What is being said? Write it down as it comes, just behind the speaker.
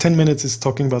10 minutes is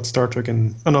talking about Star Trek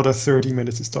and another 30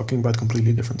 minutes is talking about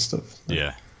completely different stuff.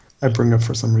 Yeah. I bring up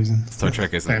for some reason. Star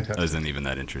Trek isn't even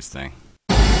that interesting.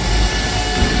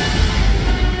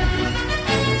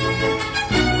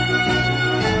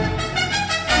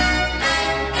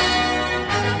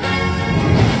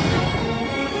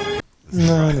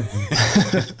 No.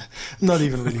 Not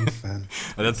even really a fan.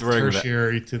 That's where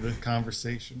tertiary to the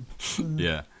conversation.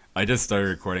 Yeah. I just started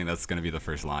recording. That's going to be the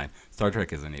first line. Star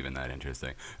Trek isn't even that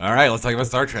interesting. All right, let's talk about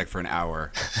Star Trek for an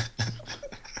hour.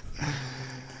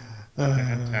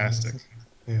 Fantastic.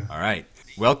 Yeah. All right.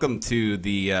 Welcome to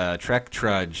the Trek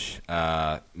Trudge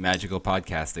Magical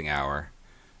Podcasting Hour.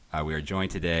 We are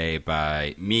joined today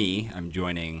by me. I'm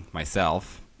joining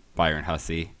myself, Byron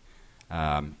Hussey,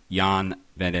 Jan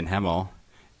van den Hemel,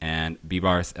 and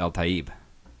Bibars El Taib.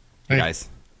 Hey, guys.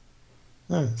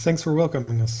 Thanks for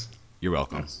welcoming us. You're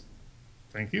welcome. Yes.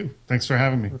 Thank you. Thanks for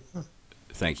having me.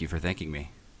 Thank you for thanking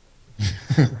me.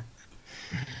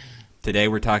 Today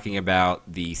we're talking about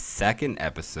the second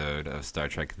episode of Star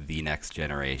Trek The Next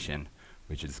Generation,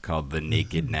 which is called The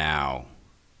Naked Now.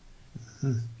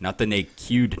 Not The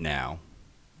Naked Now.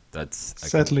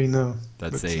 Sadly, no.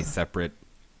 That's a separate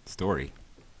story.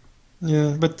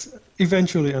 Yeah, but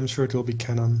eventually I'm sure it will be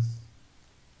canon.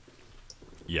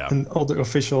 Yeah. And all the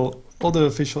official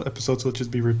episodes will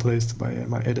just be replaced by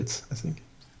my edits, I think.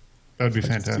 That would be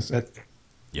fantastic.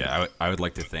 Yeah, I would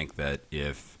like to think that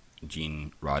if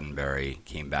Gene Roddenberry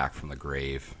came back from the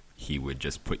grave, he would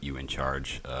just put you in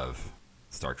charge of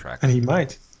Star Trek. And he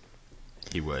might.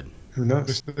 He would. Who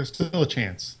knows? There's still a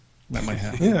chance that might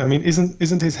happen. Yeah, I mean,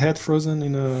 isn't his head frozen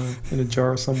in a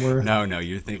jar somewhere? No,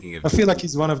 you're thinking of... I feel like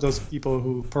he's one of those people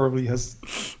who probably has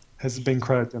been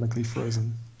cryogenically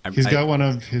frozen. He's got one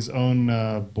of his own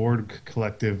Borg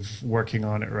collective working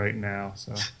on it right now.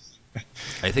 So,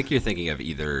 I think you're thinking of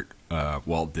either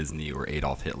Walt Disney or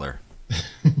Adolf Hitler.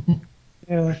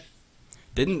 Yeah.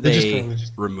 Didn't they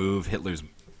remove Hitler's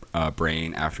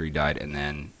brain after he died and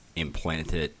then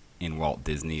implant it in Walt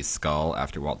Disney's skull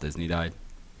after Walt Disney died?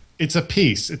 It's a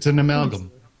piece. It's an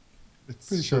amalgam.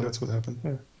 Pretty sure that's what happened.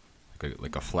 Yeah.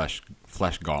 Like a flesh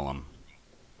golem.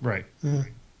 Right. Yeah.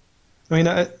 I mean,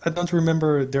 I don't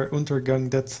remember their Untergang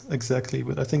that exactly,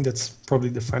 but I think that's probably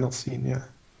the final scene, yeah,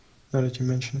 now that you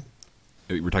mention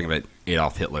it. We're talking about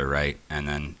Adolf Hitler, right? And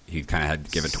then he kind of had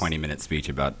to give a 20-minute speech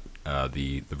about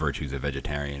the virtues of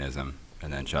vegetarianism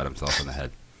and then shot himself in the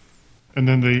head. And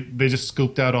then they just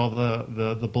scooped out all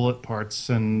the bullet parts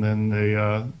and then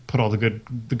they put all the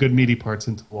good meaty parts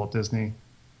into Walt Disney.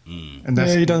 And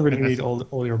you don't really need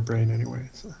all your brain anyway.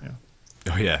 So. Yeah.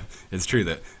 Oh yeah, it's true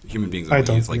that human beings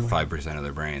only use like 5% of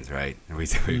their brains, right? And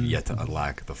we've yet to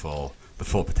unlock the full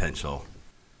potential.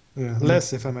 Yeah,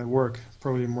 less if I'm at work.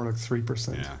 Probably more like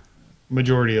 3%. Yeah.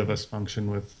 Majority of us function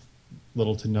with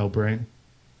little to no brain.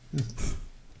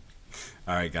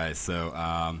 All right, guys. So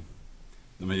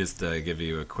let me just give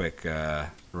you a quick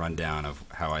rundown of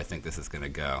how I think this is going to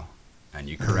go, and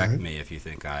you correct me if you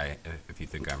think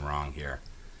I'm wrong here.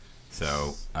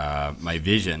 So my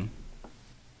vision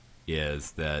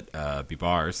is that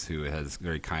Bibars, who has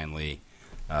very kindly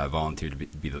volunteered to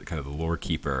be kind of the lore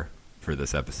keeper for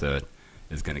this episode,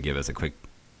 is going to give us a quick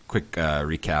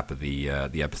recap of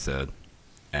the episode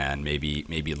and maybe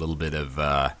a little bit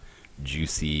of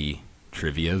juicy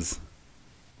trivias.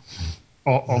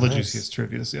 All the juiciest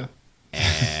trivias, yeah.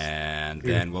 And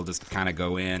then we'll just kind of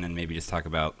go in and maybe just talk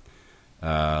about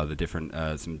the different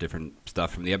some different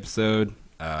stuff from the episode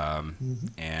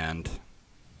and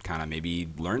kind of maybe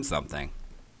learn something.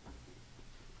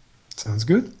 Sounds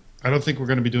good. I don't think we're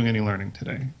going to be doing any learning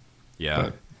today. Yeah.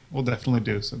 But we'll definitely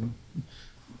do some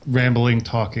rambling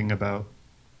talking about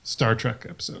Star Trek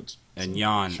episodes. And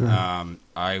Jan, sure.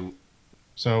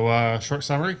 So, short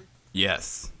summary?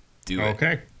 Yes. Do it.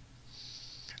 Okay.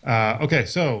 Okay,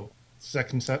 so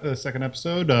second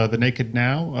episode, The Naked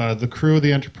Now. The crew of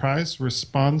the Enterprise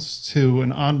responds to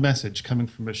an odd message coming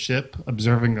from a ship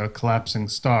observing a collapsing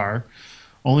star,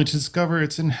 only to discover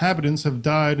its inhabitants have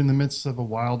died in the midst of a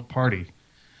wild party.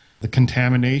 The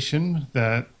contamination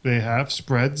that they have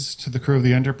spreads to the crew of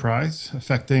the Enterprise,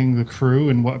 affecting the crew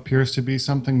in what appears to be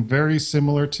something very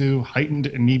similar to heightened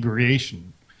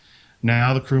inebriation.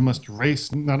 Now the crew must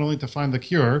race not only to find the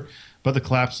cure, but the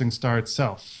collapsing star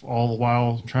itself, all the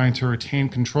while trying to retain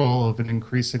control of an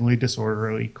increasingly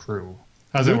disorderly crew.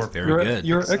 How's that work? Very good.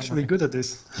 You're actually good at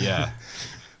this. Yeah.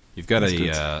 You've got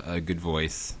a good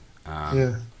voice.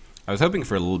 Yeah. I was hoping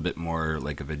for a little bit more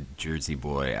like of a Jersey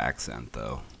boy accent,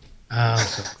 though.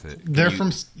 They're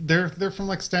from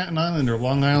like Staten Island or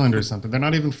Long Island or something. They're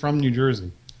not even from New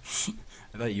Jersey.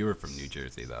 I thought you were from New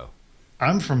Jersey, though.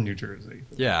 I'm from New Jersey.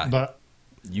 Yeah. But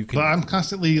You But can. I'm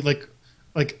constantly like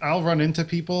I'll run into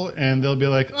people and they'll be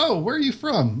like, "Oh, where are you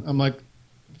from?" I'm like,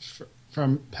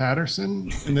 "From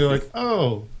Patterson," and they're like,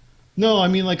 "Oh, no, I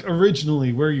mean like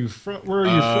originally, where are you from? Where are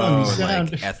you from? You Oh,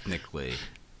 sound." like ethnically.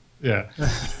 Yeah.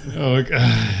 Oh, like,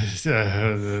 Is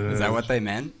that what they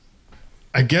meant?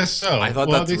 I guess so. I thought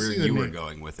Well, that's they where see the you were name.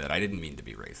 going with it. I didn't mean to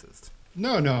be racist.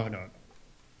 No, no, no,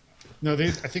 no. No, I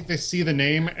think they see the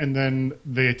name and then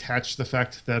they attach the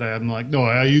fact that I'm like, no,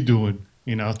 how you doing?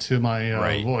 To my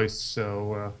Right. voice.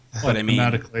 So But I mean,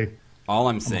 automatically, all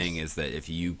I'm saying is that if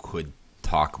you could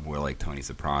talk more like Tony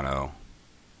Soprano,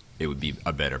 it would be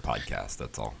a better podcast.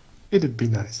 That's all. It'd be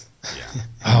nice. Yeah.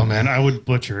 oh man, I would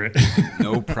butcher it.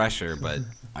 No pressure, but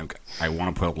I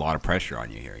want to put a lot of pressure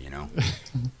on you here.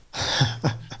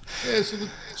 Yeah,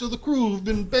 so the crew have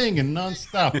been banging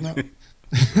nonstop. No.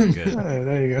 Good.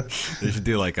 There you go. They should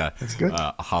do like That's good.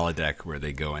 a holodeck where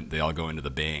they all go into the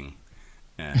Bing.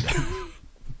 And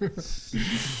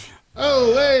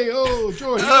Oh, hey, oh,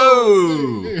 George.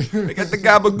 oh, hey, they got the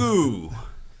gabagoo.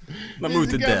 The hey,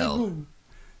 the Mutadel. gabagoo.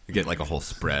 You get like a whole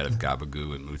spread of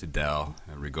gabagoo and Mutadel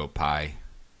and Rigo pie.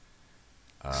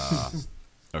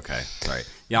 Okay, sorry,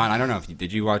 Jan. I don't know if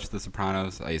did you watch The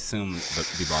Sopranos? I assume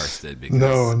that Bars did because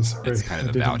No, I'm sorry. it's kind I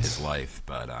of about didn't. his life.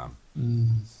 But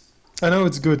I know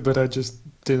it's good, but I just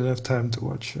didn't have time to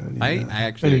watch I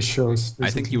actually any shows. I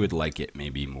think recently. you would like it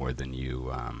maybe more than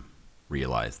you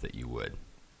realize that you would.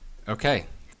 Okay,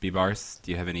 Bars,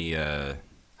 do you have any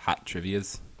hot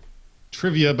trivias?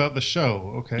 Trivia about the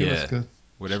show. Okay, Yeah. let's go.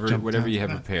 Whatever Jump you down have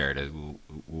to that. prepared,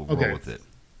 we'll Okay. roll with it.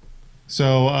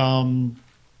 So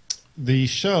the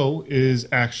show is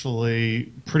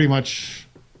actually pretty much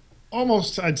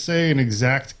almost, I'd say, an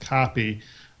exact copy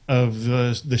of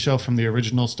the show from the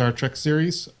original Star Trek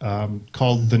series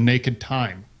called The Naked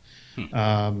Time.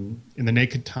 In The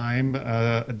Naked Time,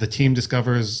 the team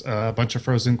discovers a bunch of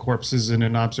frozen corpses in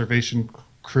an observation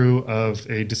crew of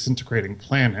a disintegrating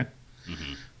planet.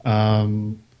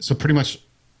 So pretty much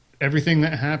everything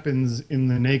that happens in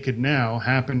The Naked Now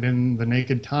happened in The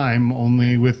Naked Time,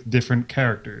 only with different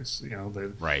characters.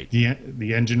 Right.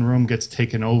 The engine room gets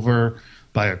taken over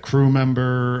by a crew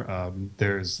member.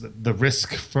 There's the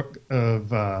risk of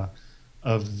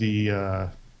the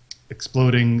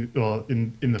exploding. Well,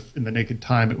 in the Naked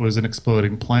Time, it was an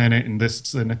exploding planet, and this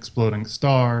is an exploding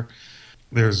star.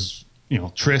 There's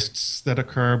trysts that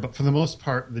occur, but for the most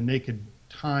part, The Naked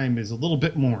Time is a little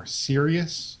bit more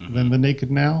serious than The Naked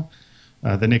Now.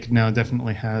 The Naked Now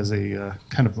definitely has a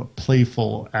kind of a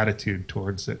playful attitude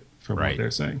towards it, from Right. what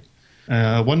they're saying.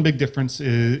 One big difference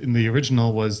in the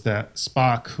original was that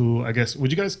Spock, who I guess,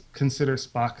 would you guys consider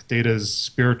Spock Data's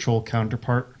spiritual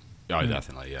counterpart? Oh,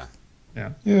 definitely, yeah.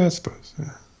 Yeah. Yeah, I suppose.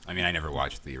 Yeah. I mean, I never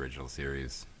watched the original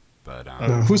series, but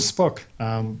No, who's Spock?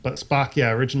 But Spock,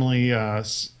 yeah, originally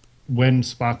when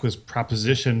Spock was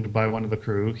propositioned by one of the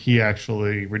crew, he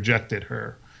actually rejected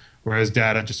her, whereas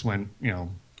Data just went,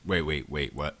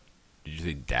 wait, what? Did you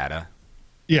say Data?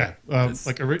 yeah, That's-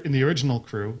 like in the original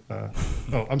crew.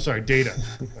 Oh, I'm sorry, Data.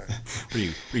 Were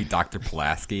you Dr.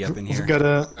 Pulaski up in We've here? got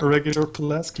a regular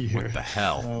Pulaski here. What the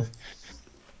hell?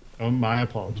 Oh, my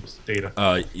apologies, Data.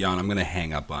 Jan, I'm gonna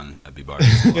hang up on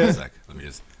Bars for a Yeah. sec. Let me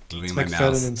just move my like mouse.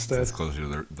 Fallon instead. It's closer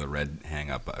to the red hang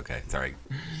up. Okay, sorry.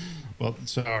 Well,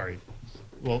 sorry.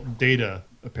 Well, Data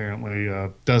apparently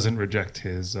doesn't reject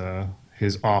his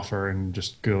offer and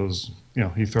just goes,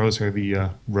 he throws her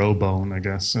the row bone, I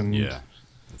guess, and Yeah,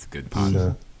 that's a good and,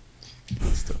 pun.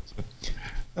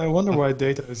 I wonder why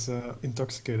Data is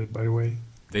intoxicated, by the way.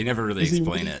 They never really Is he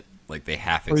explain really? it. Like they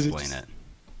half Or is it explain just- it.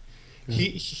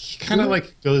 he kind of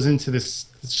like goes into this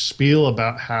spiel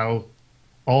about how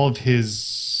all of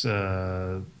his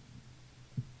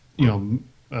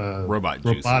Robot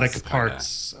juices, robotic kinda.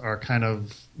 parts are kind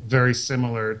of very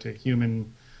similar to the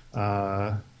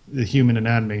human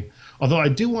anatomy. Although I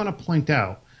do want to point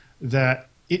out that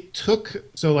it took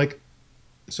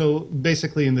so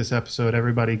basically in this episode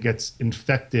everybody gets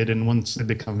infected, and once they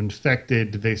become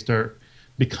infected they start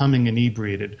becoming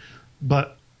inebriated.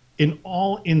 But in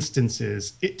all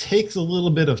instances it takes a little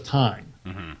bit of time.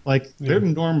 Like they're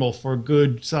normal for a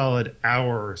good solid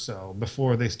hour or so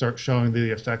before they start showing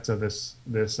the effects of this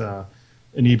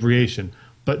inebriation.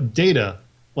 But Data,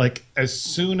 like as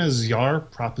soon as Yar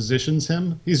propositions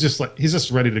him, he's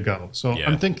just ready to go. So Yeah.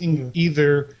 I'm thinking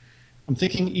either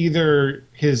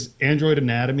his android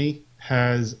anatomy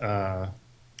has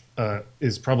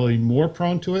is probably more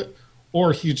prone to it,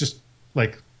 or he just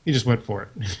went for it.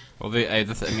 Well, the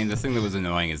thing that was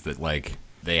annoying is that like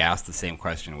they asked the same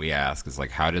question we ask, is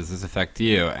like, how does this affect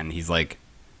you? And he's like,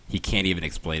 he can't even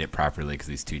explain it properly because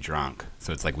he's too drunk.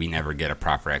 So it's like we never get a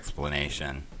proper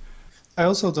explanation. I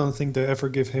also don't think they ever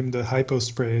give him the hypo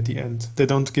spray at the end. They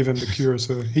don't give him the cure,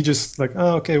 so he just like,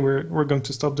 oh, okay, we're going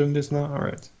to stop doing this now. All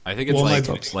right. I think it's Well,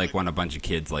 like when a bunch of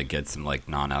kids like get some like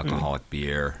non-alcoholic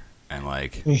beer and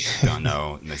like don't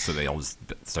know, and so they all just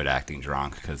start acting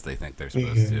drunk because they think they're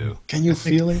supposed to. Can you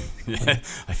feel it? Yeah,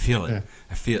 I feel it. Yeah.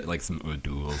 I feel it like some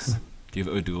O'Douls. Do you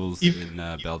have O'Douls in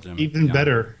Belgium? Even Yeah.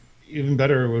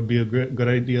 better would be a good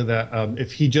idea that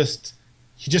if he just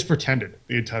pretended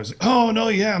the entire time. Like, oh no,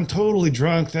 yeah, I'm totally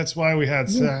drunk. That's why we had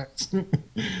sex. Yeah, Oh,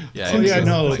 it's yeah, just,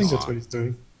 no, I like, think that's what he's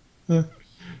doing. Yeah.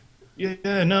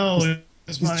 yeah, no.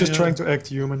 He's just trying to act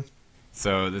human.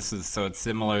 So it's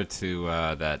similar to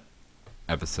that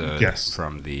episode Yes.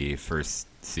 from the first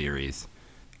series.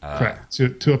 Correct.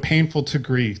 To a painful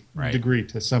degree Right.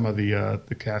 to some of the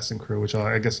cast and crew, which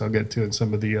I guess I'll get to in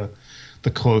some of the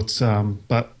quotes.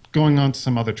 But going on to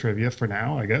some other trivia for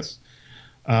now, I guess.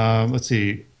 Let's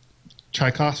see,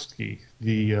 Tchaikovsky,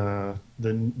 the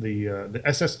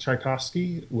SS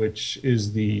Tchaikovsky, which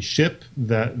is the ship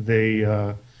that they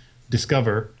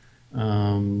discover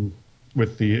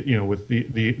with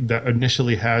the that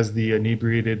initially has the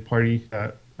inebriated party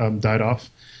that died off.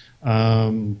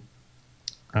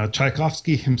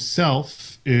 Tchaikovsky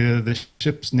himself, the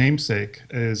ship's namesake,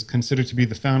 is considered to be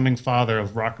the founding father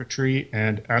of rocketry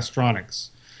and astronautics.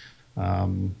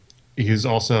 He's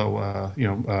also,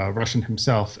 Russian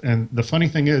himself. And the funny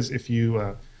thing is, if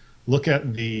you look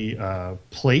at the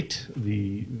plate,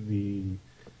 the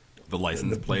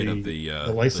license plate of the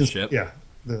license, ship. yeah,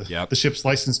 Yep. the ship's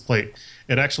license plate,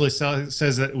 it actually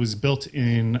says that it was built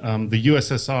in the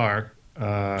USSR,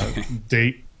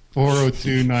 date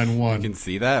 40291. You can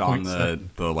see that on the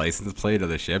 0.7. license plate of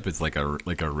the ship. It's like a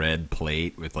red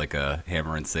plate with like a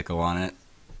hammer and sickle on it.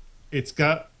 It's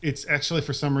actually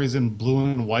for some reason blue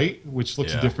and white, which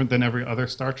looks Yeah. different than every other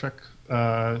Star Trek.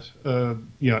 Any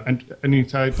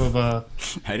type of I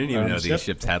didn't even know ship. these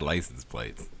ships had license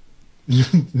plates.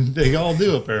 They all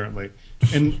do apparently.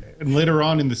 And later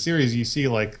on in the series, you see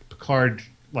like Picard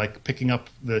like picking up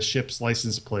the ship's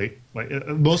license plate. Like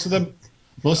most of them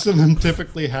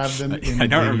typically have them. I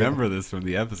don't remember this from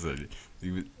the episode.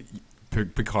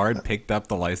 Picard picked up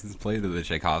the license plate of the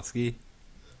Tchaikovsky.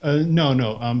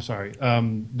 No, I'm sorry.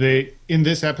 They in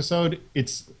this episode,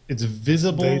 it's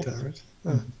visible. Data, right?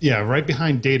 Oh. Yeah, right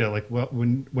behind Data. Like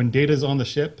when Data's on the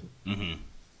ship, Mm-hmm.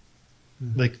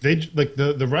 like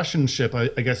the Russian ship. I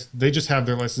guess they just have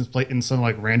their license plate in some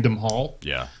like random hall.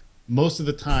 Yeah. Most of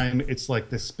the time, it's like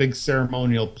this big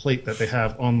ceremonial plate that they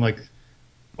have on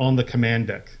the command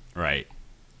deck. Right.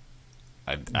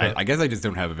 I guess I just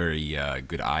don't have a very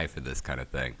good eye for this kind of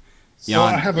thing. So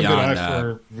I have a good eye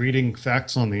for reading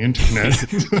facts on the internet.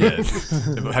 Yes.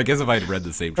 I guess if I'd read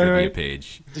the same trivia Alright.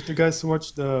 page. Did you guys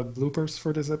watch the bloopers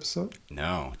for this episode?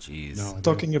 No, jeez. No, I didn't.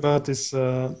 Talking about this,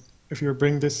 if you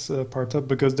bring this part up,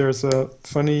 because there's a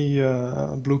funny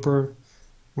blooper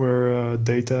where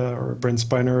Data or Brent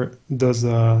Spiner does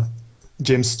a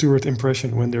James Stewart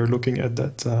impression when they're looking at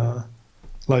that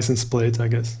license plate, I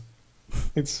guess.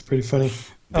 It's pretty funny.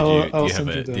 Do I'll you have send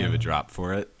a you the- do you have a drop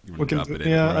for it? You We want to can, drop it in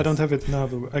yeah, for I us? don't have it now,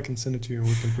 but I can send it to you and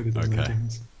we can put it in Okay.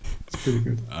 the It's pretty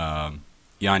good.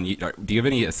 Jan, do you have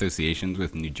any associations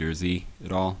with New Jersey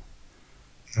at all?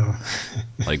 No.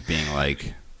 Like being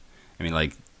like, I mean,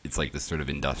 like it's like this sort of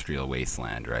industrial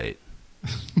wasteland, right?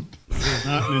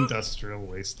 Not an industrial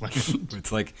wasteland.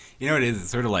 It's like, you know what it is? It's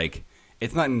sort of like,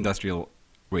 it's not an industrial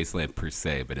wasteland per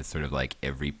se, but it's sort of like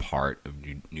every part of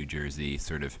New Jersey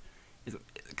sort of, it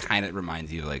kind of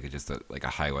reminds you of like just like a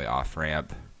highway off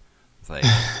ramp. It's like,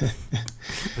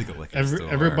 like a liquor store.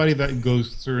 Everybody that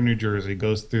goes through New Jersey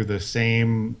goes through the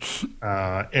same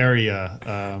area.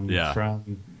 Yeah.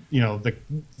 From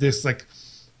this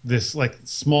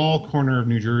small corner of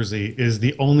New Jersey is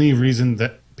the only reason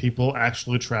that people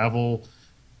actually travel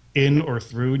in or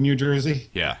through New Jersey.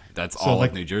 Yeah, that's So, all like,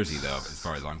 of New Jersy though, as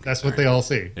far as I'm concerned. That's what they all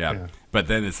see. Yeah. But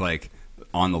then it's like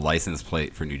on the license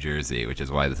plate for New Jersey, which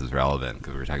is why this is relevant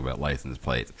because we're talking about license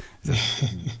plates. It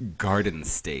says Garden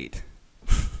State.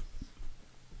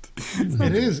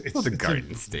 It is. It's the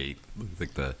Garden State. It's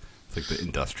like the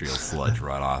industrial sludge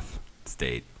runoff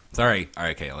state. Sorry. All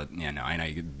right. Okay. Yeah. No. I know.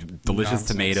 You get delicious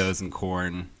Nonsense. tomatoes and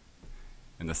corn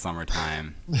in the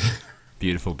summertime.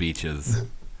 Beautiful beaches.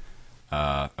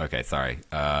 Okay. Sorry.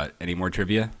 Any more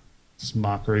trivia? It's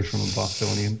mockery from a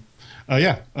Bostonian.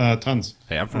 Tons.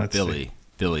 Hey, I'm from Let's Philly. see.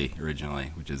 Philly originally,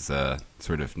 which is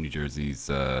sort of New Jersey's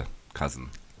cousin.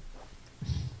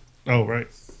 Oh, right.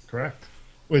 Correct.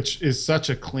 Which is such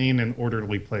a clean and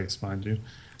orderly place, mind you.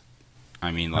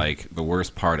 I mean, like the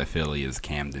worst part of Philly is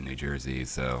Camden, New Jersey.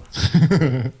 So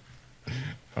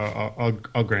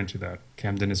I'll grant you that.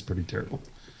 Camden is pretty terrible.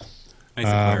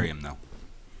 Nice aquarium, though.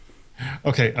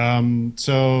 Okay,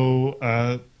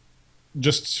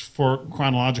 just for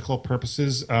chronological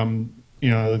purposes,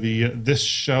 this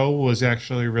show was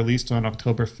actually released on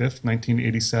October 5th,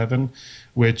 1987,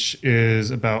 which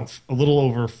is about a little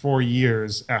over 4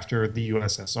 years after the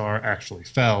USSR actually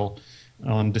fell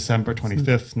on December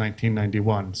 25th,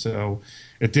 1991. So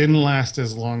it didn't last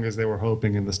as long as they were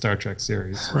hoping in the Star Trek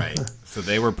series. Right. So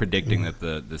they were predicting that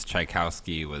this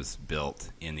Tchaikovsky was built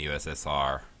in the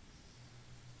USSR.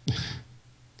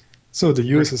 So the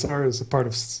USSR is a part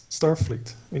of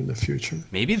Starfleet in the future.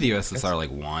 Maybe the USSR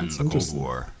won the Cold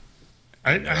War.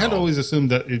 I had always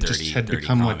assumed that it just had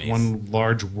become commies. like one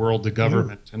large world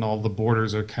government, and all the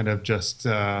borders are kind of just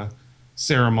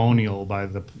ceremonial by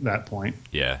that point.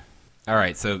 Yeah. All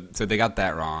right. So they got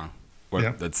that wrong.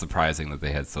 Yeah. That's surprising that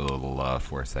they had so little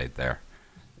foresight there,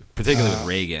 particularly with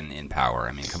Reagan in power.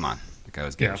 I mean, come on, the guy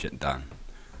was getting shit done.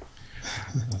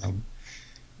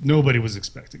 Nobody was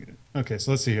expecting it. Okay, so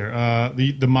let's see here.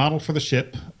 The model for the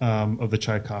ship of the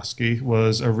Tchaikovsky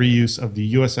was a reuse of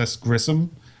the USS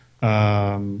Grissom.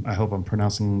 I hope I'm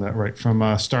pronouncing that right.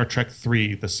 From Star Trek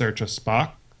III, The Search of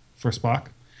Spock, for Spock.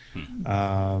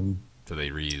 So they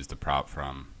reused a prop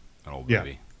from an old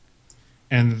movie.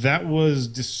 And that was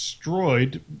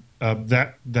destroyed.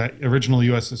 That original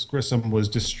USS Grissom was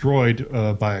destroyed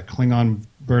by a Klingon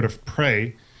bird of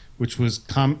prey, which was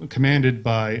commanded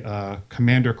by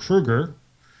Commander Kruger,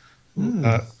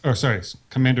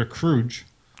 Commander Trudge,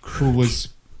 who was.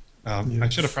 I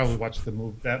should have probably watched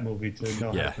that movie to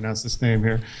know how to pronounce this name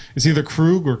here. It's either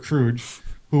Krug or Trudge,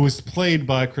 who was played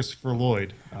by Christopher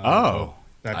Lloyd.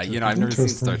 I've never seen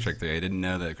Star Trek 3. I didn't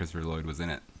know that Christopher Lloyd was in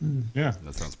it. Yeah,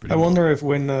 that sounds pretty. I wonder if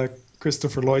when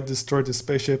Christopher Lloyd destroyed the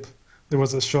spaceship, there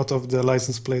was a shot of the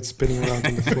license plate spinning around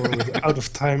on the floor with "out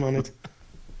of time" on it.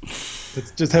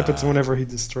 It just happens whenever he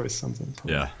destroys something.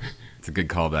 Probably. Yeah, it's a good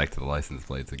callback to the license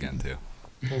plates again too.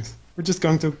 Thanks. We're just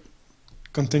going to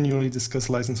continually discuss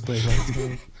license plates.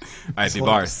 Right? All right,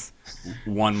 Bars.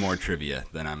 One more trivia,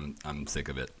 then I'm sick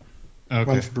of it.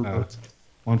 Okay.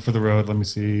 One for the road. Let me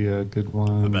see. A good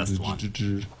one. The best one.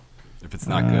 If it's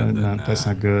not good, then that's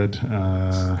not good.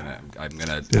 I'm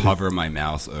gonna hover my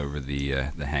mouse over the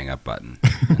hang up button.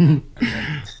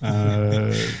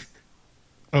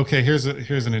 Okay, here's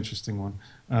an interesting one.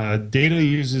 Data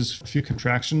uses a few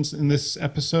contractions in this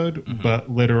episode, but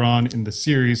later on in the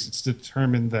series, it's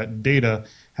determined that Data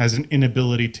has an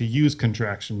inability to use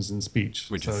contractions in speech,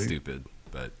 which is stupid.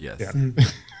 But yes,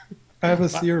 I have a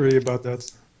theory about that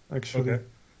actually. Okay.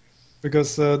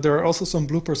 Because there are also some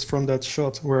bloopers from that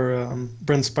shot where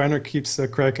Brent Spiner keeps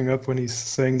cracking up when he's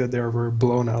saying that they were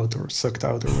blown out or sucked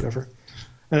out or whatever.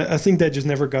 I think they just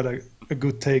never got a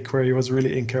good take where he was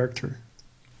really in character.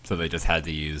 So they just had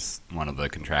to use one of the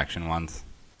contraction ones?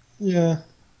 Yeah,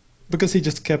 because he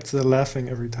just kept laughing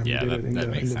every time he did it. That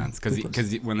makes sense.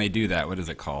 Because when they do that, what is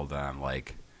it called?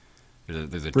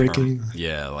 There's a breaking. term.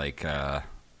 Yeah,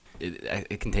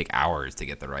 it can take hours to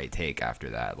get the right take after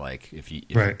that. Like if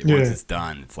once it's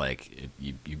done, it's like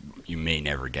you may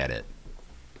never get it.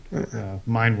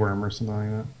 Mind worm or something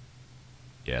like that.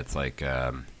 Yeah, it's like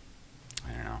I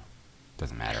don't know.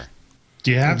 Doesn't matter. Do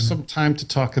you have some time to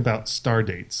talk about star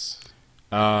dates?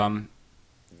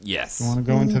 Yes. I want to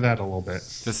go into that a little bit.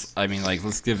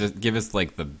 Let's give us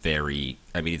like the very.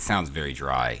 I mean, it sounds very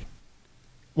dry.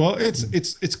 Well,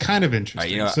 it's kind of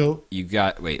interesting.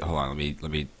 Wait, hold on.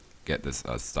 Let me get this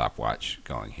stopwatch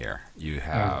going here. You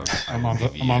have. I'm on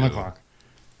the clock.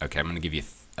 Okay, I'm going to give you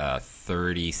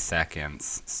 30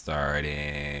 seconds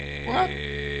starting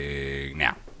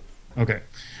now. Okay,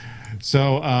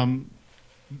 so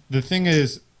the thing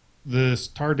is, the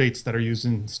star dates that are used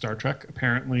in Star Trek,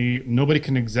 apparently nobody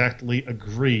can exactly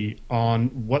agree on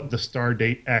what the star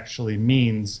date actually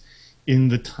means in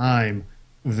the time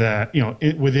that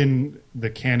within the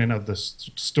canon of the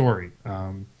story.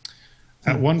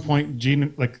 At one point,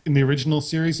 Gene, like in the original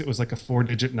series, it was like a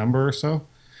 4-digit number or so.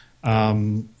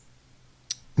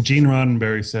 Gene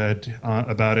Roddenberry said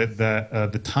about it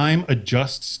that the time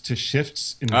adjusts to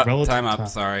shifts in relative time. Time.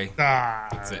 Sorry.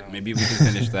 That's it. Maybe we can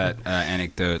finish that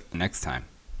anecdote next time.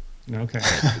 Okay.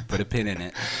 Put a pin in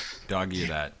it. Dog you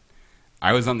that.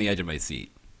 I was on the edge of my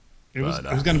seat. It was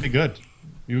going to be good.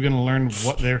 You were going to learn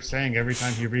what they're saying every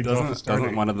time he reads off the star date.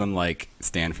 Doesn't one of them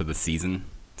stand for the season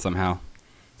somehow?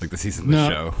 Like the season of the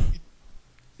show?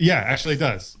 Yeah, actually it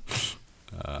does.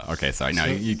 Okay, sorry. No,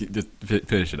 you can just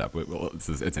finish it up. Well,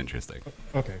 it's interesting.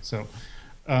 Okay, so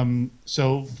from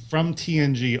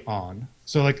TNG on,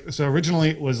 so originally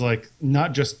it was like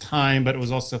not just time, but it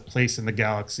was also place in the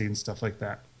galaxy and stuff like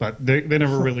that. But they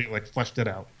never really fleshed it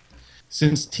out.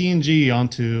 since TNG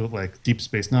onto like Deep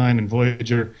Space Nine and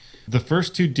Voyager, the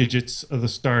first two digits of the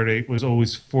star date was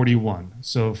always 41.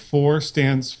 So 4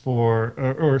 stands for,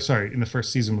 or sorry, in the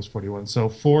first season was 41. So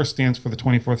 4 stands for the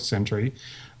 24th century.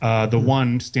 The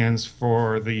 1 stands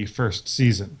for the first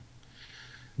season.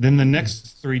 Then the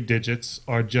next 3 digits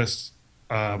are just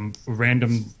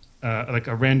random, like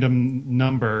a random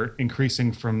number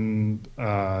increasing from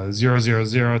 000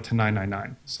 to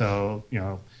 999. So,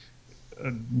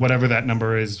 whatever that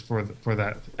number is for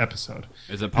that episode.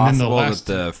 Is it possible that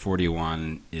the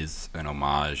 41 is an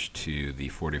homage to the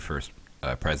 41st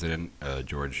president,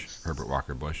 George Herbert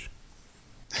Walker Bush?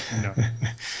 No.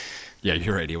 Yeah,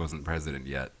 you're right. He wasn't president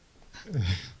yet.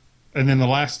 And then the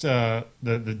last,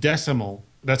 the decimal,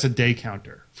 that's a day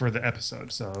counter for the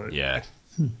episode. So yeah.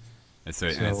 And it's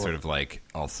sort of like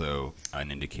also an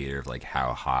indicator of like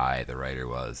how high the writer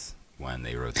was when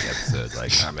they wrote the episode.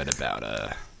 Like, I'm at about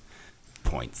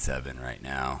 0.7 right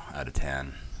now out of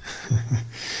 10.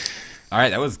 All right,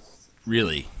 that was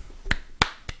really.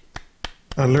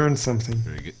 I learned something.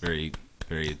 Very good.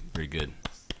 Very good.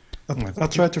 I'll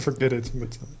try to forget it,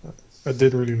 but I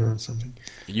did really learn something.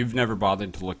 You've never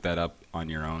bothered to look that up on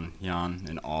your own, Jan,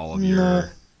 in all of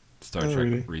your Star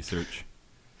Trek research?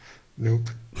 Nope.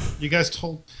 You guys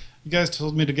told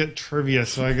me to get trivia,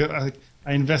 so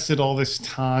I invested all this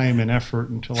time and effort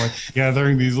into like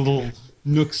gathering these little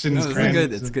nooks and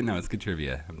crannies. It's good. No, it's good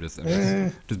trivia. I'm just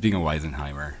being a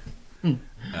Weisenheimer. Do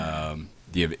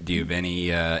you have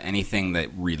any anything that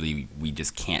really we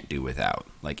just can't do without?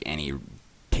 Like any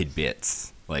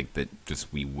tidbits like that? Just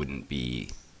it wouldn't be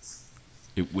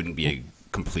a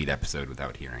complete episode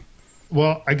without hearing.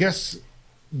 Well, I guess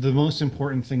the most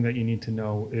important thing that you need to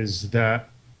know is that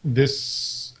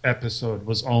this episode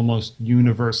was almost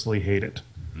universally hated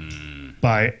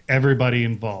by everybody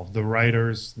involved, the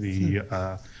writers,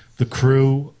 the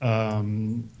crew,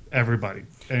 everybody.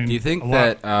 And do you think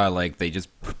that like they just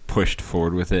pushed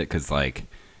forward with it because like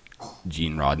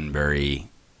Gene Roddenberry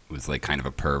was like kind of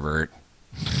a pervert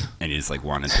and he just like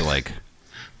wanted to like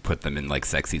put them in like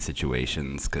sexy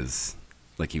situations because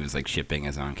like he was like shipping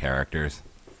his own characters?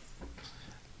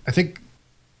 I think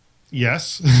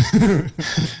yes.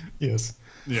 Yes.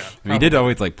 Yeah. I mean, he did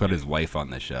always like put his wife on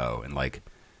the show in like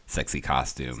sexy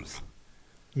costumes.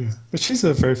 Yeah, but she's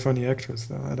a very funny actress,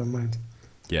 though. I don't mind.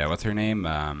 Yeah, what's her name?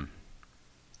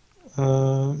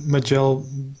 Majel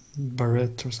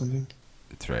Barrett or something.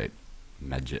 That's right.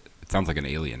 It sounds like an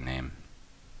alien name.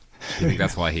 Do you think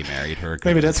that's why he married her?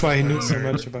 Maybe that's why he knew so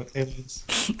much about aliens.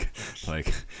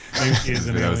 Like,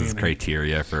 that was his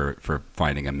criteria for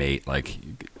finding a mate. Like,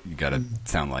 you gotta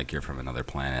sound like you're from another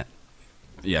planet.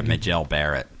 Yeah, Majel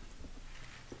Barrett.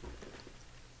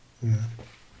 Yeah.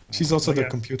 She's also the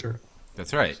computer.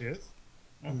 That's right. She is?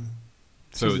 Oh.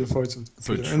 So, she's the voice of the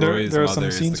computer. So and there are some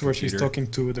mother scenes where she's talking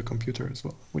to the computer as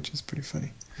well, which is pretty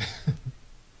funny.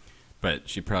 But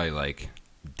she probably like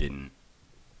didn't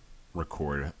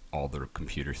record all the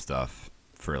computer stuff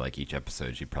for like each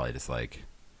episode. She probably just like,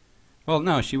 well,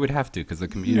 no, she would have to because the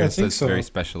computer does very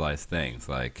specialized things.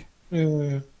 Like,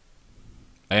 I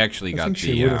actually got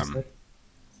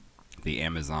the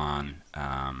Amazon.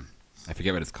 I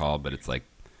forget what it's called, but it's like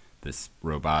this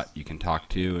robot you can talk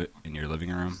to in your living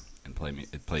room and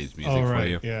it plays music for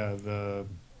you. Yeah,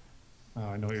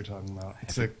 I know what you're talking about.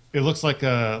 It's like it looks like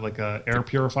a air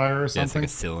purifier or something. Yeah, it's like a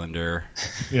cylinder.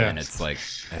 Yeah, and it's like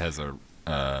it has a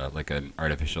like an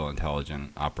artificial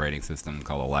intelligent operating system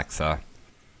called Alexa,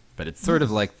 but it's sort of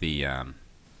like the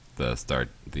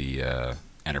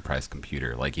Enterprise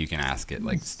computer. Like you can ask it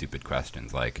like stupid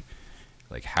questions like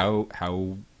how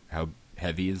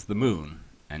heavy is the moon,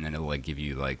 and then it'll like give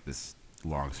you like this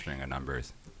long string of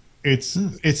numbers. It's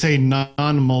a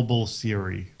non-mobile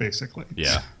Siri, basically.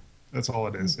 Yeah. That's all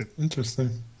it is.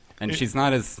 Interesting. And she's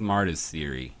not as smart as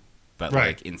Siri, but right.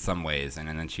 like in some ways, and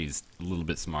then she's a little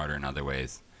bit smarter in other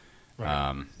ways.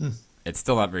 Right. It's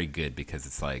still not very good because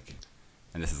it's like,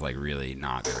 and this is like really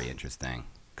not very interesting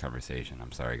conversation.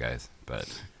 I'm sorry, guys, but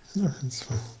No, it's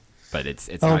fine. But it's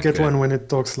I'll not get good. one when it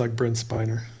talks like Brent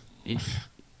Spiner.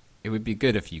 It would be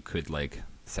good if you could like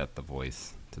set the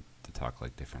voice to talk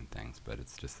like different things, but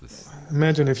it's just this.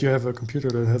 Imagine if you have a computer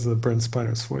that has a Brent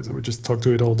Spiner's voice. I would just talk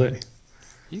to it all day.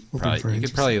 You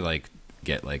could probably like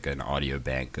get like an audio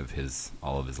bank of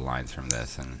all of his lines from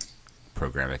this and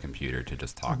program a computer to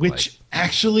just talk. Which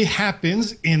actually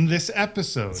happens in this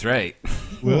episode. That's right.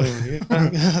 Well,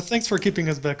 thanks for keeping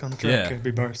us back on track,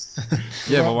 B-Bars.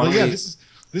 Yeah, this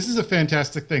is a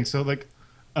fantastic thing. So like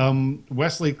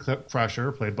Wesley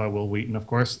Crusher, played by Will Wheaton, of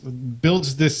course,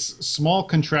 builds this small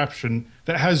contraption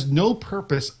that has no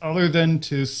purpose other than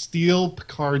to steal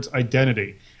Picard's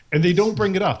identity. and they don't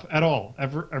bring it up at all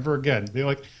ever again. They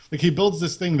like he builds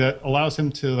this thing that allows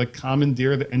him to like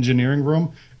commandeer the engineering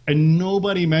room, and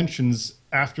nobody mentions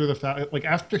after the fact, like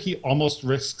after he almost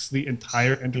risks the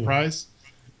entire Enterprise.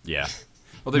 Yeah.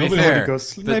 Well, to be Nobody fair,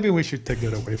 goes, maybe we should take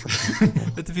that away from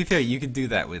him. but to be fair, you could do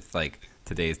that with like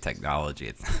today's technology.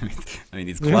 It's, I mean,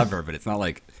 he's clever, but it's not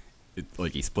like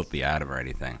he split the atom or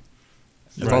anything.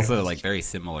 It's Right. also like very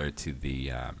similar to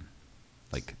the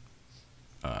like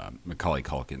Macaulay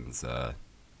Culkin's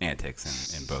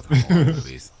antics in both Home Alone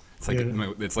movies. It's like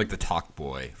it's like the talk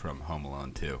boy from Home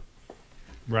Alone 2.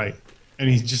 Right.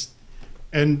 And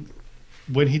and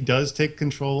when he does take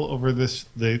control over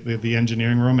the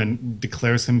engineering room and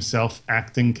declares himself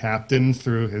acting captain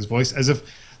through his voice, as if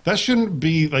that shouldn't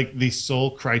be like the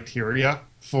sole criteria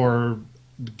for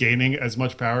gaining as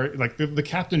much power. Like the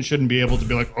captain shouldn't be able to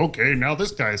be like, okay, now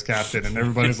this guy's captain, and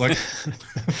everybody's like,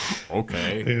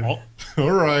 Okay.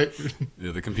 all right.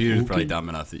 Yeah, the computer's probably dumb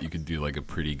enough that you could do like a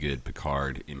pretty good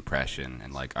Picard impression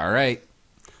and like, all right,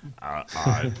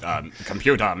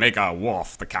 computer, make a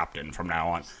Worf the captain from now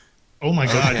on. Oh my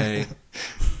god, Okay.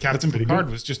 Captain Picard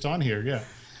was just on here.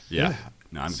 Yeah.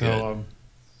 No, I'm So good.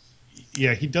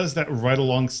 yeah, he does that right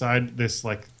alongside this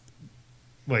like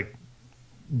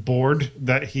board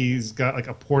that he's got, like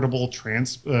a portable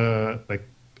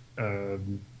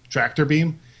tractor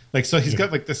beam. Like, so he's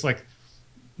got like this like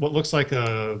what looks like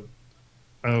a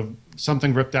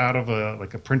something ripped out of a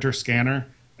printer scanner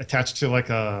attached to like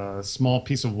a small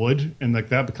piece of wood, and like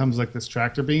that becomes like this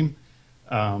tractor beam.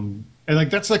 And like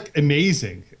that's like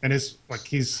amazing, and it's like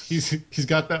he's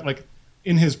got that like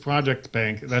in his project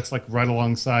bank. That's like right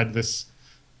alongside this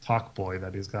talk boy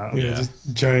that he's got. Yeah,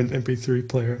 just giant MP3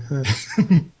 player.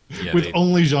 Yeah, with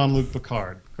only Jean-Luc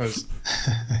Picard, because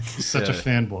he's such a Yeah.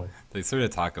 fanboy. They sort of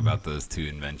talk about those two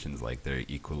inventions like they're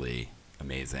equally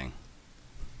amazing.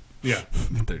 Yeah.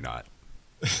 But they're not.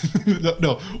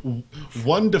 No,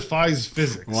 one defies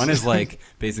physics. One is like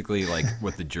basically like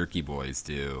what the Jerky Boys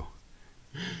do,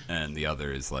 and the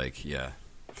other is like, yeah,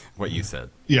 what you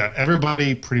said. Yeah,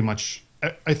 everybody pretty much.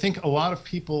 I think a lot of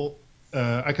people.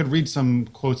 I could read some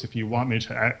quotes if you want me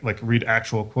to read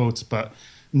actual quotes, but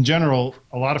in general,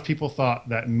 a lot of people thought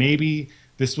that maybe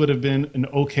this would have been an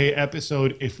okay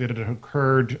episode if it had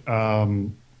occurred,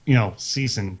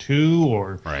 season 2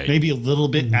 or Right. maybe a little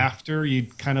bit after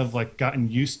you'd kind of like gotten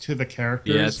used to the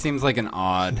characters. Yeah, it seems like an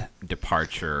odd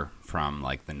departure from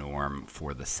like the norm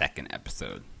for the second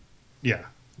episode. Yeah.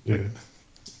 Yeah.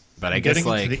 But I guess Getting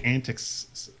like into the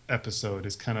antics episode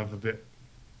is kind of a bit.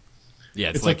 yeah,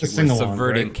 it's it's like like the we're sing-along,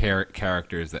 subverting right?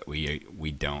 characters that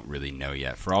we don't really know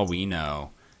yet. For all we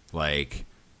know, like,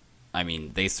 I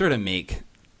mean, they sort of make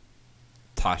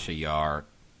Tasha Yar.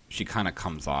 She kind of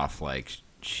comes off like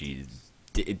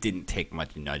it didn't take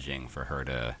much nudging for her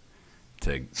to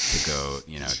go,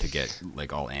 to get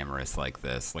like all amorous like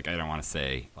this. Like, I don't want to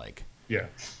say like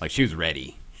she was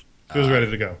ready. She was ready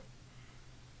to go.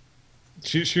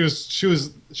 She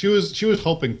was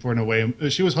hoping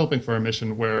for a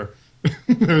mission where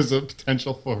there was a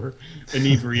potential for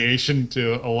inebriation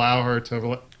to allow her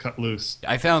to cut loose.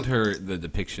 I found the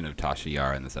depiction of Tasha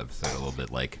Yar in this episode a little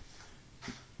bit like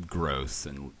gross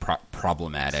and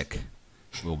problematic,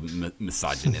 a little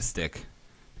misogynistic,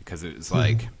 because it was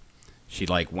like she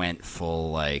like went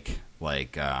full like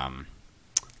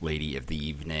lady of the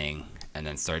evening, and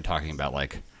then started talking about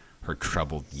like her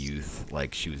troubled youth,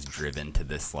 like she was driven to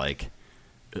this like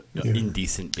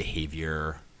indecent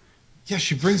behavior. Yeah,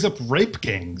 she brings up rape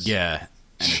gangs. Yeah,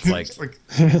 and it's like,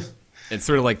 it's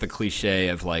sort of like the cliche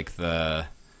of like the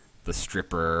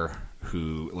stripper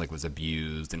who like was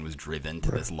abused and was driven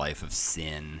to this life of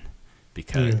sin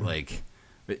because like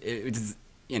it just,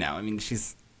 I mean,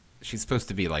 she's supposed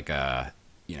to be like a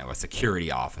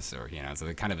security officer, so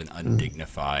like kind of an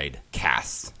undignified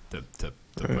cast to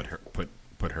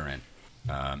put her in.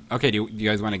 Okay, do you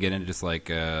guys want to get into just like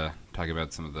talk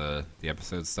about some of the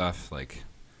episode stuff? Like,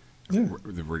 Yeah.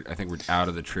 I think we're out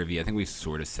of the trivia. I think we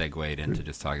sort of segued into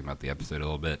just talking about the episode a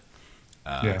little bit.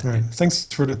 Yeah. Right. Thanks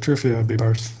for the trivia,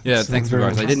 Bart. Yeah, thanks for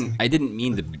yours. I didn't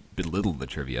mean to belittle the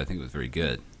trivia. I think it was very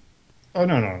good. Oh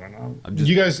no.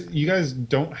 just- You guys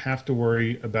don't have to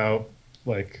worry about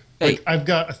like I've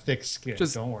got a thick skin.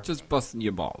 Just Don't worry. just busting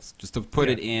your balls, just to put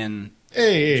it in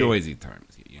Hey. Joyzy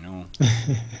terms,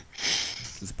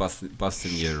 just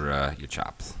busting your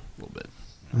chops a little bit,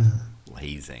 a little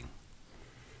hazing.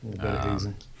 A little bit of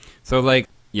hazing. So like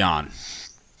Jan,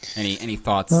 any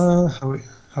thoughts? How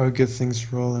we get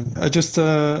things rolling. I just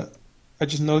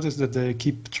noticed that they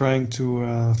keep trying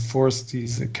to force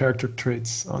these character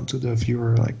traits onto the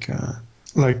viewer, like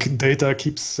Like Data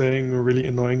keeps saying really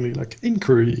annoyingly, like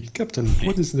inquiry, Captain.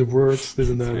 What is the word? This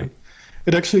and that.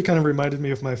 It actually kind of reminded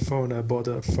me of my phone. I bought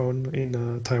a phone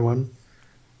in Taiwan,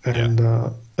 Yeah. and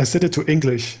I set it to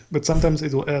English. But sometimes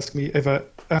it will ask me if I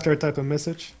after I type a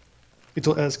message, it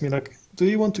will ask me like, "Do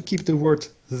you want to keep the word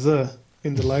the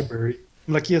in the library?"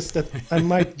 I'm like, yes, that I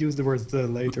might use the word the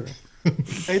later.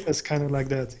 Data's kind of like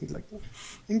that. He's like,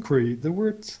 inquiry, the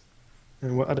word,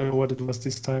 and I don't know what it was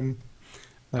this time.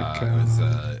 Like It was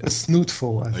a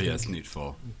snootful, I oh yeah, think.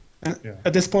 Snootful. And Yeah.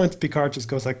 at this point, Picard just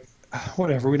goes like, "Ah,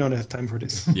 whatever, we don't have time for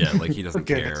this." Yeah, like he doesn't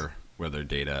Forget it. care whether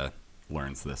Data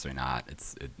learns this or not.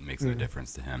 It makes no Yeah.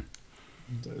 difference to him.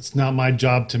 It's not my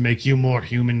job to make you more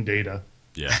human, Data.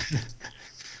 Yeah,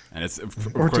 and it's of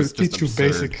Or to course just teach you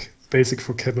absurd. basic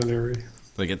vocabulary.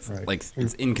 Right.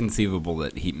 It's inconceivable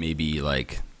that he maybe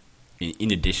like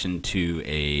in addition to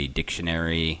a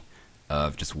dictionary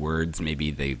of just words,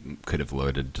 maybe they could have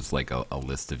loaded just like a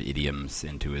list of idioms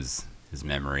into his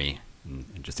memory and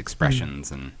just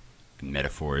expressions and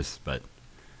metaphors, but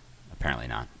apparently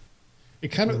not. It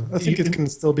kind of. I think it can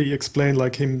still be explained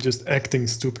like him just acting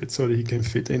stupid so that he can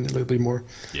fit in a little bit more.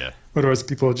 Yeah. Otherwise,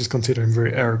 people just consider him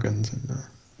very arrogant. And,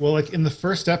 Well, like in the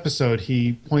first episode,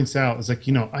 he points out, it's like,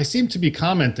 I seem to be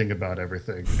commenting about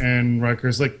everything. And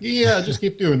Riker's like, yeah, just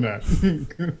keep doing that.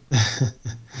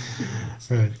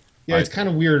 right. Yeah, it's kind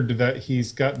of weird that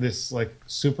he's got this like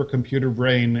supercomputer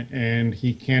brain and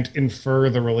he can't infer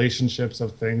the relationships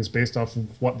of things based off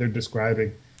of what they're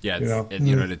describing. Yeah,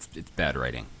 it's bad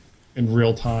writing. In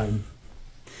real time.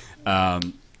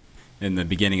 In the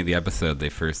beginning of the episode, they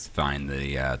first find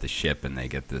the ship and they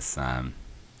get this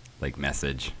like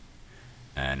message,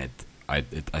 and I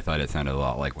thought it sounded a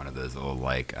lot like one of those old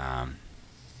like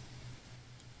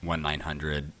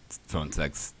 1-900 phone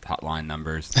sex hotline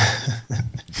numbers.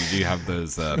 Did you have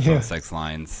those phone sex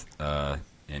lines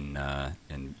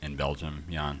in Belgium,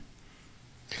 Jan?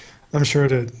 I'm sure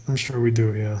we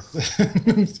do. Yeah.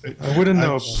 I wouldn't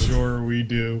know. I'm sure we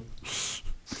do.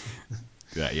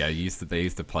 Yeah. They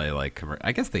used to play like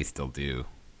I guess they still do,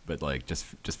 but like just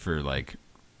for like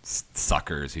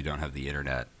suckers who don't have the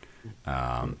internet.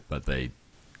 But they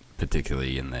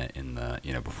particularly in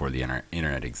the before the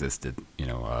internet existed,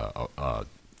 a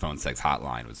phone sex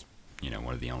hotline was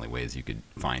one of the only ways you could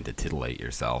find to titillate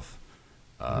yourself.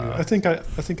 Yeah, I think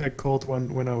I called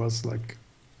one when I was like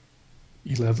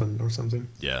 11 or something.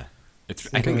 Yeah.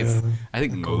 I I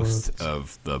think call most it.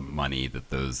 of the money that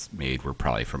those made were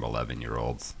probably from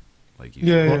 11-year-olds. Like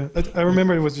Yeah. I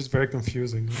remember it was just very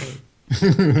confusing.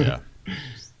 yeah.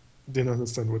 Didn't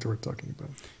understand what they were talking about.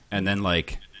 And then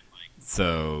like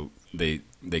so they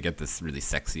get this really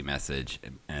sexy message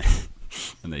and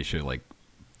they show like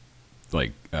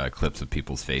clips of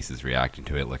people's faces reacting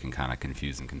to it, looking kind of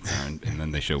confused and concerned, and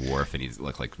then they show Worf and he's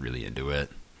like really into it,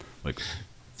 like,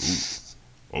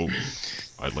 oh,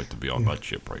 I'd like to be on that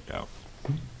ship right now.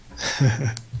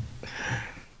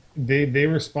 They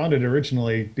responded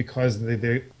originally because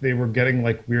they were getting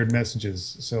like weird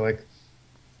messages. So like,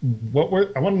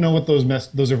 I want to know what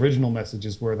those original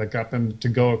messages were that got them to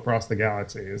go across the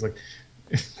galaxy. It's like,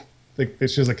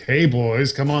 it's just like, hey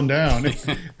boys, come on down.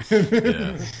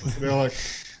 Yeah. They're like,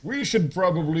 we should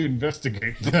probably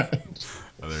investigate that.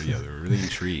 Oh, they were really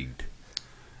intrigued.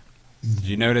 Did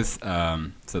you notice?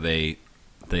 So they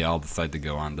all decide to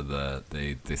go on to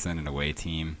they send an away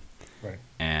team, Right.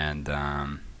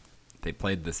 and they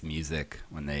played this music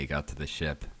when they got to the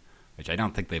ship, which I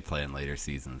don't think they play in later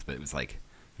seasons, but it was like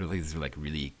these were like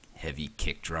really heavy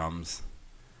kick drums,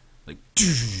 like.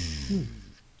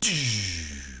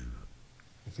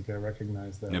 I think I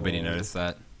recognize that. Nobody well. noticed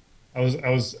that. I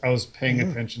was paying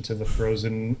attention to the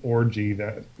Frozen orgy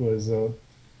that was around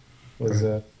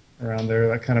there.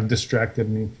 That kind of distracted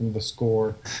me from the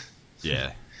score.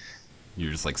 Yeah, you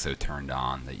were just like so turned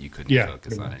on that you couldn't Yeah,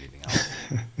 focus pretty on much. anything else.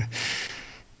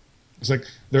 It's like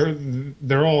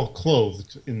they're all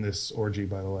clothed in this orgy,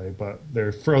 by the way, but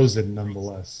they're frozen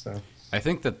nonetheless. So I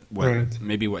think that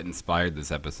maybe what inspired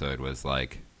this episode was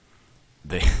like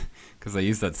because they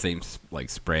used that same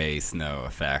like spray snow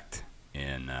effect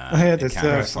in That's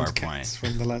Encounter some at cans Farpoint.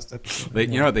 from the last episode. They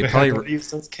They probably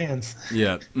used those cans.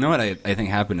 yeah. You know what I think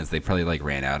happened is they probably like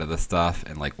ran out of the stuff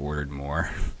and like ordered more,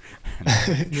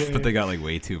 but they got like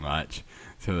way too much.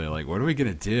 So they're like, "What are we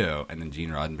gonna do?" And then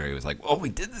Gene Roddenberry was like, "Oh, we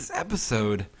did this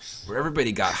episode where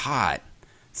everybody got hot,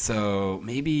 so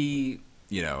maybe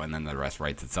And then the rest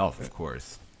writes itself, of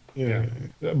course. yeah.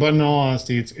 But in all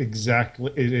honesty, it is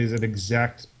an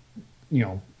exact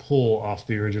pull off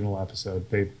the original episode.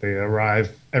 They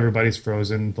arrive, everybody's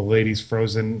frozen, the lady's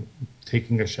frozen,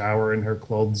 taking a shower in her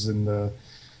clothes in the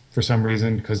for some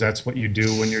reason because that's what you do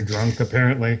when you're drunk.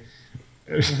 Apparently,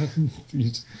 You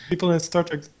just- People in Star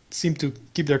Trek seem to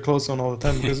keep their clothes on all the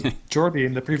time because Geordi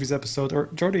in the previous episode, or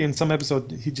Geordi in some episode,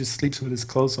 he just sleeps with his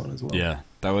clothes on as well. Yeah,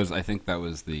 I think that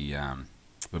was the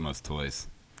most toys.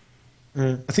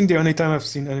 I think the only time I've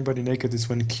seen anybody naked is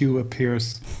when Q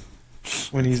appears,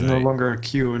 when he's That's no right. longer a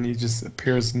Q and he just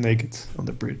appears naked on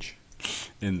the bridge.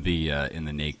 In the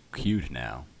Nate cute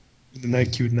now. The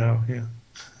night Q now, yeah.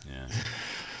 Yeah.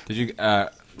 Did you?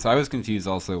 So I was confused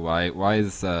also. Why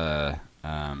is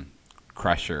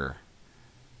Crusher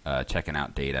checking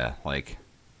out Data? Like,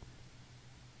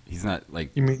 he's not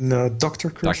like You mean Doctor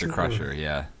Crusher? Dr. Crusher.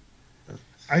 Yeah.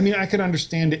 I mean, I could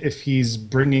understand it if he's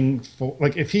bringing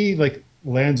like if he like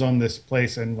lands on this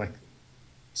place and like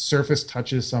surface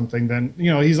touches something, then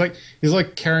he's like he's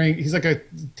like a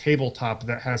tabletop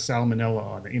that has salmonella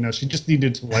on it. She just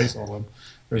needed to Lysol him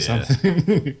or Yeah.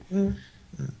 something.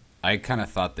 I kind of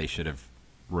thought they should have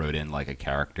wrote in like a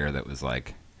character that was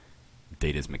like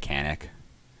Data's mechanic,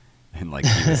 and like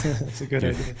he was, That's a good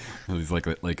idea. he's like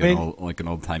I mean- an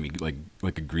old timey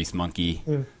like a grease monkey,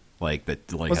 Yeah. like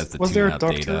that like has to Was tune there a out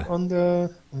doctor Data. on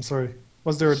the? I'm sorry.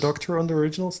 Was there a doctor on the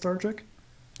original Star Trek?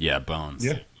 Yeah, Bones.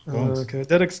 Yeah. Bones. Okay,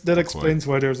 that explains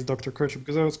why there's a Doctor Crusher,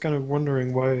 because I was kind of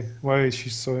wondering why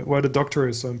the doctor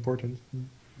is so important.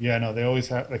 Yeah, no, they always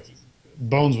have like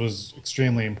Bones was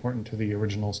extremely important to the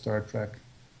original Star Trek.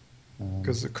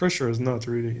 Because the Crusher is not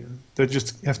really. They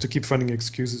just have to keep finding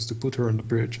excuses to put her on the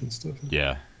bridge and stuff.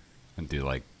 Yeah, and do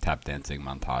like tap dancing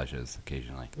montages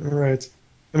occasionally. Right.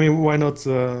 I mean, why not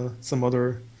some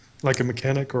other, like a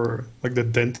mechanic or like the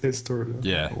dentist or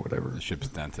Yeah, or whatever. The ship's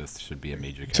dentist should be a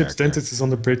major character. Chip's dentist is on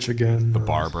the bridge again. The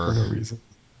barber. For no reason.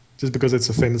 Just because it's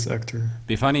a famous actor.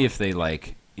 Be funny if they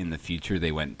like in the future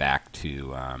they went back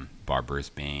to barbers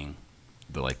being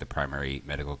the primary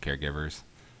medical caregivers,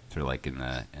 sort of like in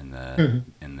the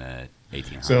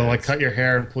 1800s. So like cut your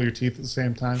hair and pull your teeth at the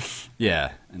same time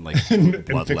Yeah, and like and fix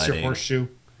your bloodletting. horseshoe.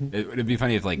 It'd be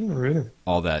funny if like Oh, really?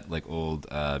 all that like old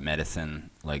medicine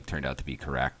like turned out to be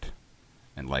correct,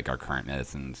 and like our current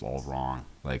medicine's all wrong.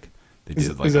 Like they Is,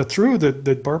 did like is that true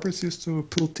that barbers used to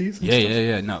pull teeth? And yeah, stuff?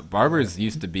 yeah. No, barbers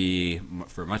used to be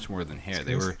for much more than hair.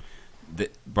 They were,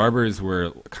 barbers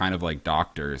were kind of like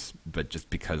doctors, but just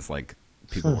because like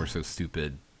people were so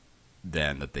stupid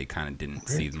then that they kind of didn't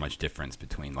see much difference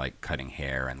between like cutting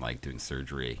hair and like doing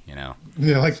surgery. Yeah,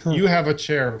 like you have a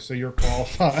chair, so you're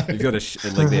qualified. You go to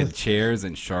like they had chairs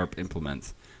and sharp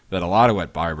implements. But a lot of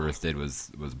what barbers did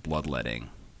was bloodletting.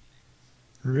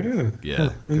 Really? Yeah, Huh,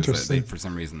 'cause interesting. for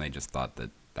some reason they just thought that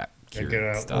And cured get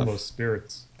out all stuff. those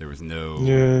spirits. There was no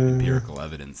Yeah. empirical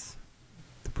evidence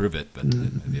to prove it, but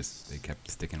I guess they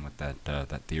kept sticking with that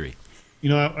theory.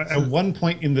 At one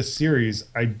point in the series,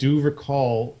 I do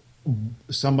recall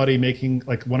somebody making,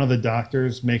 like one of the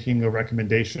doctors making a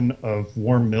recommendation of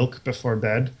warm milk before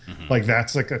bed. Like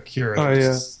that's like a cure Oh,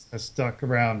 that's stuck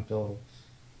around till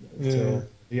Yeah.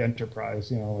 the Enterprise.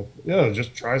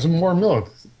 Just try some warm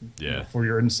milk Yeah. for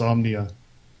your insomnia,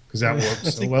 because that I works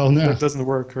so think well now. That doesn't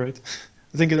work, right?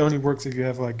 I think it only works if you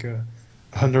have like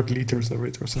 100 liters of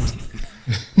it or something.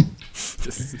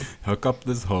 Just hook up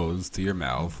this hose to your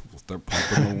mouth. We'll start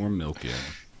pumping the warm milk in.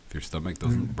 If your stomach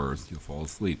doesn't burst, you'll fall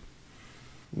asleep.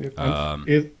 Yep.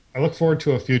 I look forward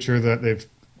to a future that they've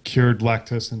cured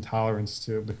lactose intolerance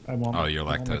to. But I want. Oh, you're I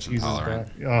want my lactose cheeses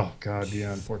intolerant. back. Oh God,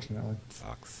 yeah. Unfortunately,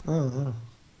 Sucks. Oh,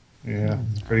 yeah,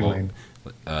 it's pretty Well, lame.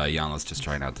 Jan, let's just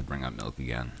try not to bring up milk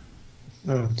again.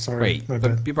 oh, sorry. Wait, My but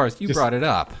bad. B-Bars, you Just- brought it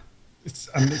up.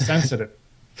 I'm sensitive.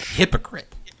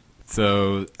 Hypocrite.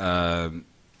 So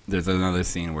there's another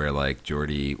scene where like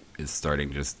Geordi is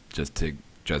starting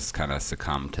just kind of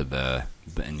succumb to the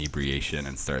inebriation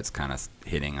and starts kind of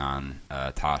hitting on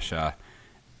Tasha,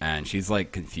 and she's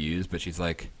like confused, but she's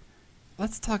like,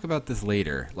 let's talk about this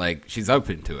later. Like she's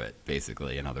open to it,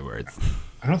 basically. In other words,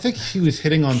 I don't think he was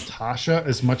hitting on Tasha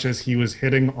as much as he was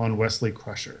hitting on Wesley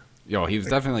Crusher. he was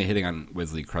definitely hitting on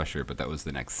Wesley Crusher, but that was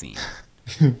the next scene.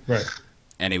 Right.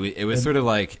 And it was sort of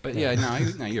like, but yeah,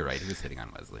 no, you're right. He was hitting on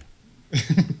Wesley.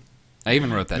 I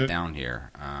even wrote that down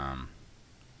here.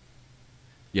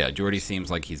 Yeah, Geordi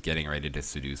seems like he's getting ready to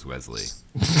seduce Wesley.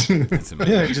 That's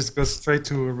amazing. Yeah, he just goes straight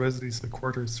to Wesley's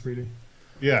quarters, really.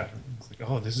 Yeah. It's like,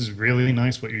 oh, this is really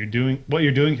nice what you're doing. What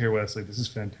you're doing here, Wesley. This is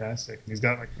fantastic. And he's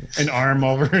got like an arm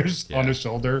over on his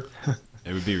shoulder.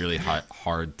 It would be really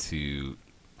hard to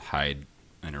hide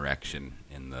an erection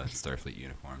in the Starfleet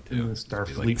uniform too. In the It'd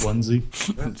be Starfleet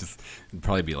onesie. it'd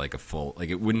probably be like a full, like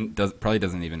it probably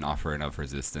doesn't even offer enough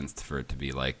resistance for it to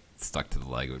be like stuck to the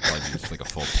leg. It would probably be just like a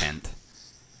full tent.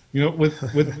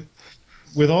 With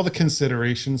with all the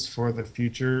considerations for the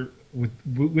future,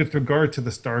 with regard to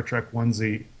the Star Trek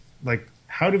onesie, like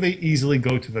how do they easily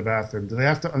go to the bathroom? Do they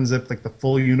have to unzip like the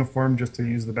full uniform just to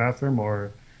use the bathroom,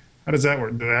 or how does that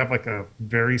work? Do they have like a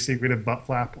very secretive butt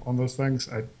flap on those things?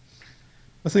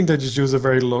 I think they just use a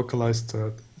very localized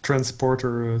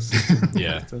transporter system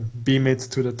Yeah, to beam it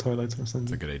to the toilet or it's a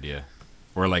something. good idea.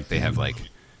 Or like they have like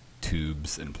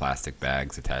tubes and plastic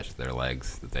bags attached to their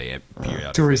legs that they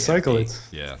periodically To recycle empty. it.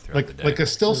 Yeah, throughout the day. like a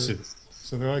still suit.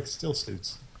 So they're like still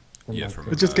suits. Yeah,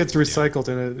 from It just gets yeah. recycled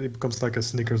and it becomes like a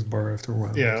Snickers bar after a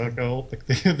while. Yeah, like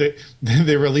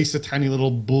they release a tiny little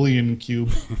bullion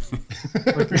cube.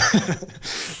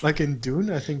 like, like in Dune,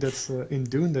 I think that's in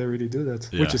Dune they really do that,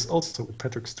 which Yeah. is also with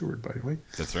Patrick Stewart, by the way.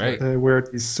 That's right. Wear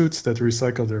these suits that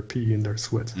recycle their pee in their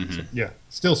sweat. Mhm. Yeah,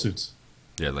 still suits.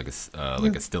 Yeah, like a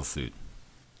still suit.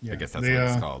 Yeah, I guess that's they, what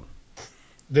it's called.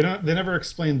 They never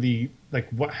explain the like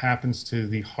what happens to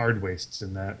the hard wastes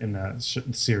in that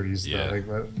series. Yeah. Though.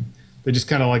 Like, they just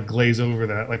kind of like glaze over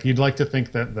that. Like you'd like to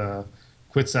think that the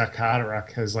Quetzalcoatl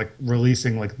Haderach has like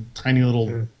releasing like tiny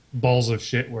little balls of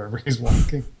shit wherever he's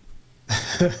walking.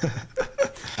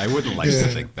 I wouldn't like to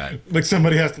think that. Like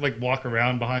somebody has to like walk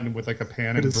around behind him with like a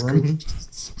pan and With a broom,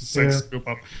 scoop. just like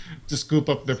Yeah. scoop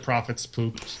up their prophet's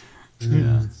poops,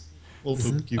 Yeah.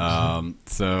 little poop cubes.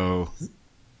 So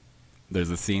there's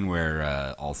a scene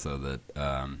where also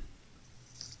that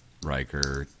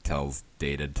Riker tells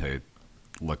Data to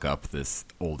look up this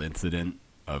old incident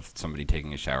of somebody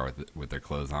taking a shower with their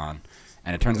clothes on.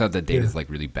 And it turns out that Data's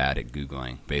like really bad at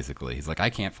Googling, basically. He's like,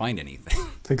 I can't find anything.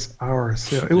 Takes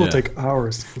hours. Yeah, it will Yeah. take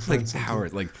hours to find like something.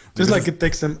 Howard, like Just this like is- it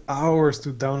takes them hours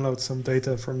to download some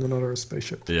data from another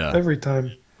spaceship. Yeah. Every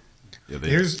time. yeah,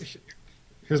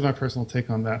 Here's my personal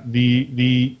take on that.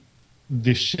 The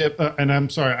ship, and I'm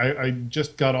sorry, I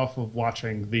just got off of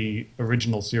watching the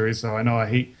original series, so I know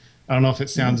I don't know if it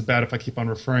sounds bad if I keep on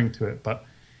referring to it, but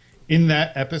in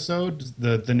that episode,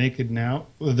 the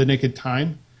Naked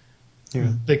Time,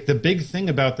 Yeah. like the big thing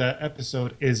about that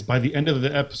episode is by the end of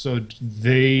the episode,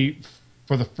 they,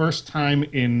 for the first time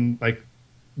in like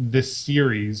this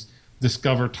series,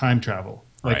 discover time travel.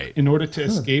 Like Right. in order to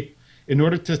escape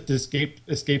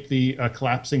the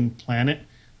collapsing planet,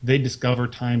 they discover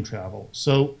time travel.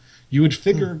 So you would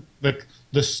figure like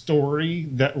the story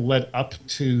that led up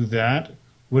to that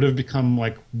would have become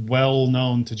like well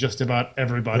known to just about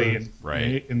everybody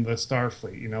Right. in the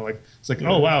Starfleet. You know, like it's like,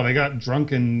 oh wow, they got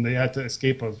drunk and they had to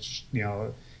escape a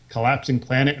collapsing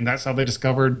planet, and that's how they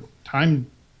discovered time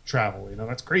travel. You know,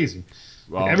 that's crazy.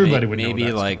 well, Like, everybody would know maybe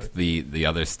that like story. the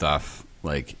other stuff.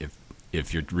 Like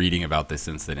if you're reading about this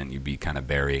incident, you'd be kind of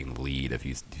burying the lead if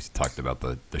you talked about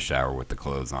the shower with the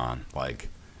clothes on. Like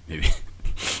maybe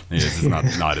it's just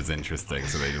not as interesting,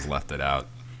 so they just left it out.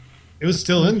 It was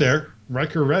still in there.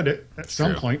 Riker read it at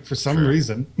some True. point for some True.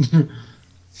 reason.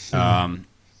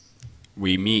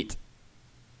 We meet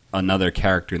another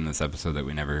character in this episode that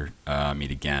we never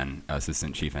meet again,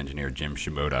 Assistant Chief Engineer Jim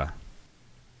Shimoda.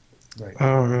 Right.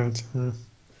 Oh, right. Yeah.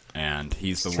 And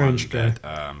he's the Strange one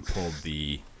that pulled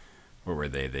what were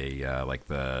they? Like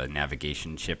the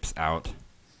navigation chips out.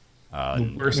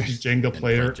 The worst Jenga and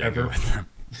player played Jenga ever. with them.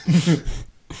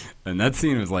 And that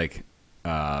scene was like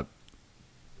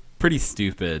pretty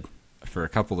stupid for a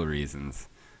couple of reasons,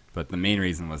 but the main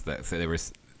reason was that they were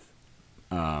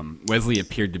Wesley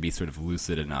appeared to be sort of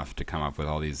lucid enough to come up with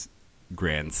all these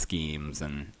grand schemes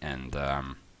and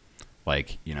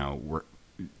like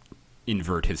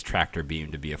invert his tractor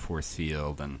beam to be a force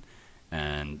field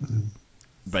and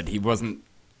but he wasn't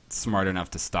smart enough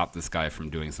to stop this guy from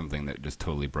doing something that just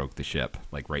totally broke the ship,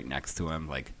 like right next to him,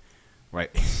 like right.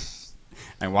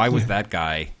 And why was that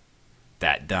guy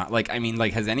that dumb? Like, I mean,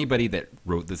 like, has anybody that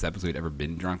wrote this episode ever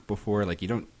been drunk before? Like, you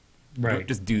don't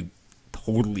just do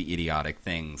totally idiotic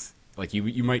things. Like,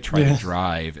 you might try to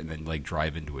drive and then like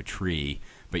drive into a tree,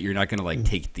 but you're not going to like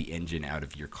take the engine out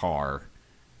of your car.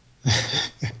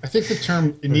 I think the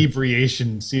term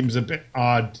inebriation seems a bit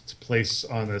odd to place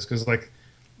on this because, like,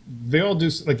 they all do.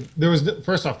 Like,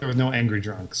 first off, there was no angry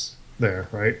drunks there,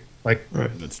 right? Like,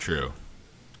 That's true.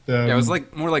 yeah, Yeah, it was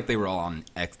like more like they were all on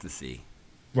ecstasy,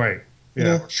 right,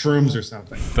 Yeah. shrooms or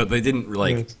something. but they didn't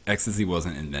like Right. ecstasy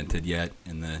wasn't invented yet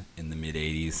in the mid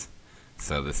 '80s,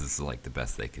 so this is like the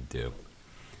best they could do.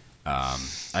 I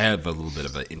have a little bit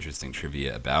of an interesting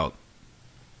trivia about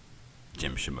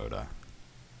Jim Shimoda.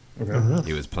 Okay.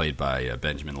 He was played by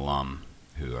Benjamin Lum,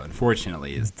 who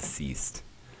unfortunately is deceased.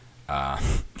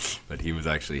 But he was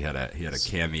actually had a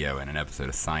cameo in an episode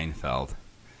of Seinfeld.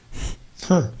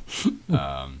 Huh.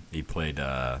 He played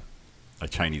a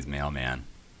Chinese mailman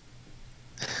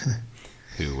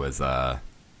who was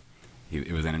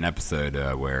it was in an episode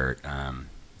where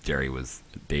Jerry was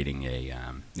dating a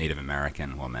Native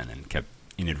American woman and kept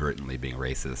inadvertently being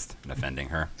racist and offending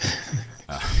her.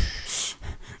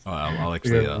 I'll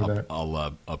actually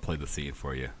I'll play the scene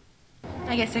for you.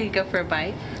 I guess I could go for a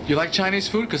bite. You like Chinese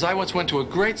food? Because I once went to a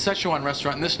great Szechuan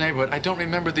restaurant in this neighborhood. I don't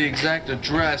remember the exact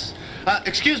address.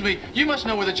 Excuse me, you must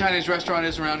know where the Chinese restaurant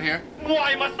is around here.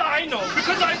 Why must I know?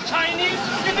 Because I'm Chinese?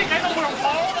 You think I know where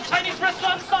all the Chinese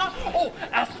restaurants are? Oh,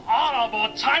 ask honorable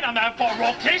Chinaman for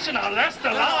rotational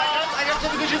restaurant. I guess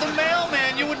because you're the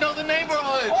mailman, you would know the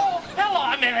neighborhood. Oh,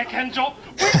 hello, American Joe.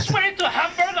 Which way to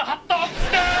hamburger hot dog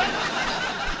stand?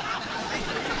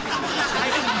 I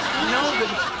didn't know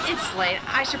that. It's late.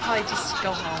 I should probably just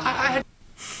go home.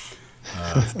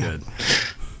 That's good.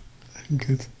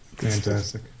 Good.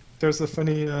 Fantastic. There's a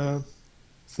funny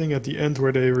thing at the end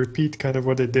where they repeat kind of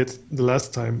what they did the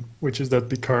last time, which is that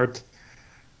Picard,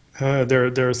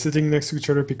 they're sitting next to each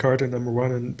other, Picard and number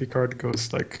one, and Picard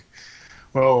goes like,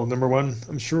 well, number one,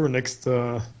 I'm sure next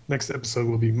episode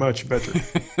will be much better.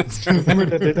 Remember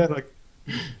that they did like,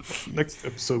 next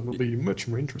episode will be much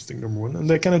more interesting, number one. And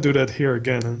they kind of do that here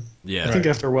again. And Yeah. I think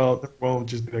after a while, number one will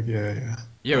just be like, yeah.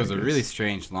 Yeah, it was a really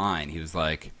strange line. He was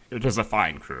like, "It is a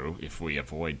fine crew if we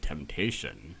avoid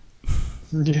temptation."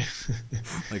 Yeah.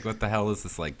 Like, what the hell is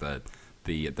this? Like the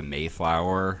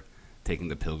Mayflower taking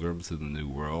the Pilgrims to the New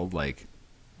World? Like,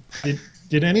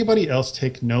 Did anybody else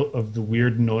take note of the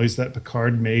weird noise that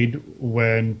Picard made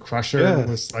when Crusher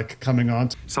was like coming on?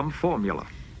 Some formula.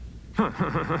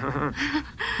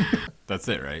 that's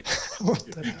it, right? What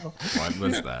the hell? What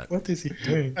was that? What is he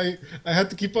doing? I had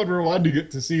to keep on rewinding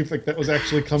it to see if like that was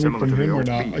actually coming Similar from to the him or old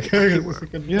not. beat. Like, I was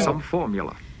thinking, yeah. Some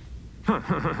formula.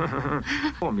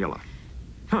 Formula.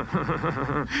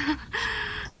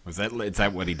 Is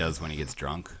that what he does when he gets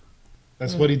drunk?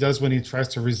 That's what he does when he tries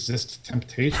to resist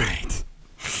temptation. Right.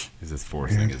 He's just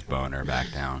forcing his boner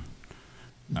back down.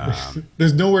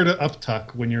 There's nowhere to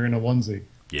uptuck when you're in a onesie.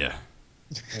 Yeah.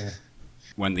 Yeah.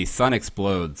 When the sun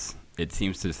explodes, it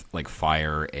seems to like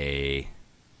fire a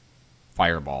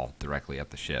fireball directly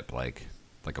at the ship, like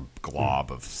a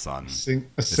glob of sun.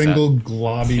 A single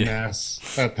globby mass.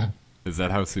 Is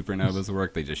that how supernovas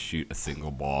work? They just shoot a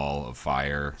single ball of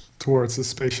fire Towards a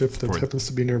spaceship that happens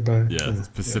to be nearby. Yeah,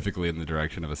 specifically in the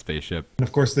direction of a spaceship. And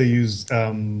of course, they use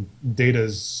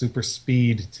Data's super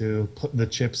speed to put the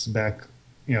chips back,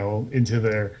 into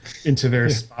their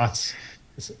spots.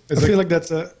 I feel like that's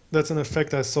an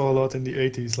effect I saw a lot in the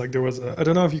 80s. Like there was I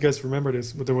don't know if you guys remember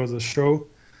this, but there was a show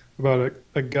about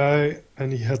a guy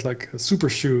and he had like super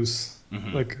shoes,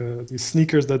 like these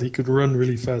sneakers that he could run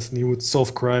really fast, and he would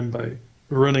solve crime by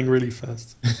running really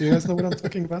fast. Do you guys know what I'm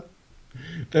talking about?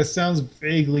 That sounds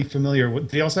vaguely familiar.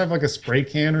 Did he also have like a spray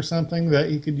can or something that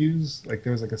he could use? Like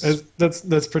there was like a.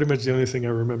 That's pretty much the only thing I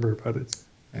remember about it.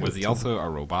 Was he also a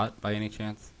robot by any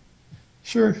chance?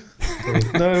 Sure.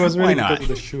 No, it was really Why not? because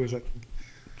of the shoes, I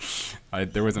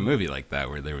think. There was a movie like that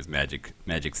where there was magic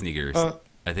sneakers.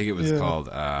 I think it was called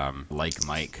Like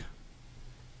Mike,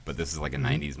 but this is like a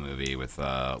 '90s movie with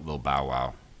Lil Bow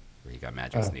Wow, where he got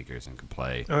magic sneakers and could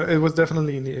play. It was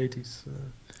definitely in the 80s.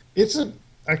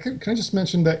 Can I just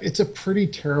mention that it's a pretty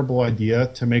terrible idea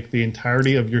to make the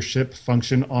entirety of your ship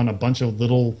function on a bunch of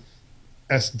little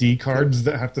SD cards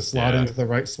that have to slot into the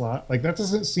right slot. Like that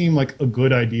doesn't seem like a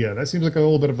good idea. That seems like a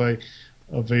little bit of a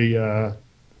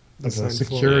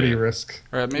security risk.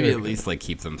 Or maybe at least like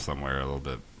keep them somewhere a little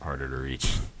bit harder to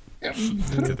reach. Yeah.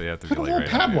 They have to be Put a like little right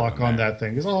padlock on that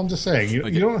thing is all I'm just saying.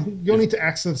 You don't need to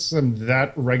access them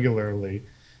that regularly.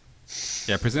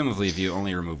 Yeah, presumably if you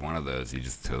only remove one of those, you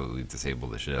just totally disable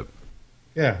the ship.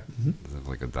 Yeah. This is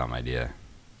like a dumb idea.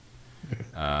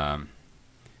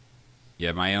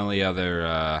 Yeah, my only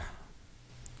other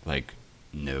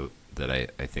note that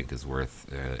I think is worth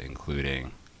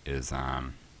including is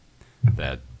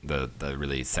that the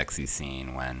really sexy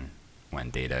scene when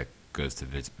Data goes to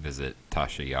visit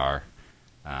Tasha Yar,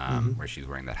 where she's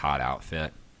wearing that hot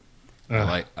outfit.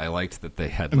 I liked that they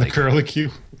had and the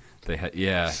curlicue. They had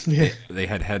they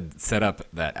had set up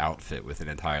that outfit with an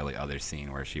entirely other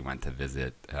scene where she went to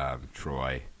visit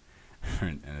Troy,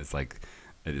 and it's like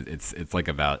it's like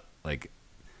about like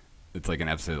it's like an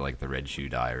episode of like the Red Shoe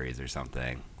Diaries or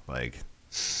something. Like,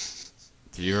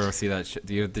 did you ever see that?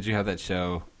 Did you have that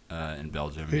show in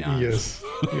Belgium? Yeah. Yes.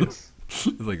 It's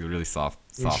like a really soft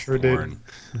sure porn,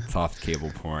 soft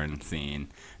cable porn scene.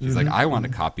 She's like, I want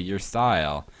to copy your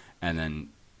style, and then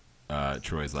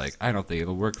Troy's like, I don't think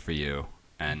it'll work for you.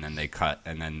 And then they cut,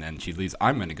 and then she leaves.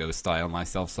 I'm going to go style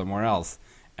myself somewhere else,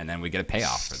 and then we get a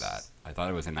payoff for that. I thought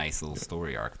it was a nice little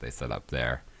story arc they set up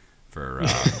there for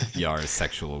Yar's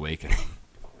sexual awakening.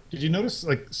 Did you notice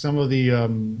like some of the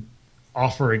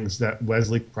offerings that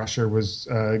Wesley Crusher was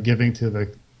giving to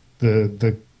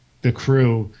the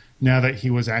crew now that he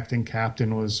was acting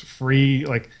captain was free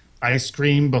like ice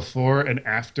cream before and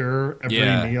after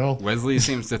every meal? Wesley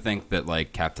seems to think that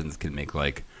like captains can make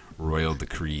like royal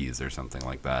decrees or something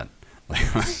like that.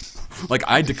 Like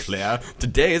I declare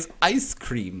today is ice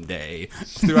cream day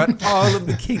throughout all of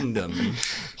the kingdom.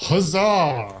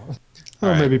 Huzzah!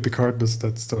 Well, maybe Picard does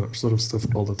that sort of stuff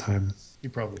all the time. You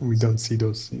probably We don't see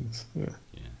those scenes. Yeah.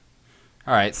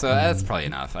 All right, so that's probably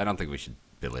enough. I don't think we should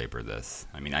belabor this.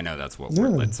 I mean, I know that's what Yeah.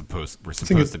 we're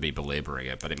supposed to be belaboring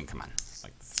it, but I mean, come on,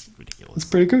 like it's ridiculous. It's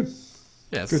pretty good.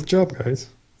 Yes, Good job, guys.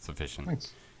 sufficient.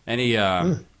 Thanks.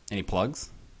 Any plugs?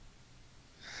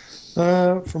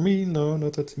 For me, no,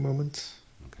 not at the moment.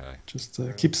 Okay. Just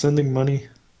keep sending money.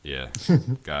 Yeah,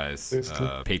 guys, Basically.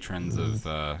 patrons of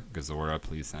Gazora,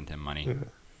 please send him money. Yeah.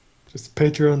 Just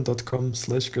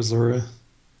patreon.com/Gazora.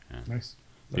 Nice.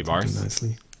 B-Bars?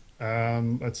 Nicely.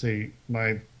 Let's see.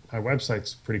 My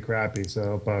website's pretty crappy,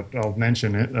 but I'll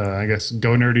mention it. I guess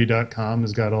gonerdy.com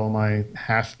has got all my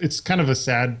it's kind of a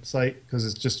sad site because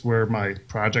it's just where my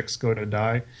projects go to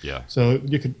die. Yeah. So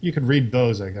you could read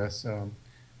those, I guess.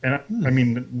 And I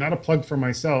mean, not a plug for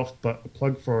myself, but a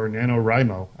plug for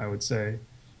NaNoWriMo, I would say.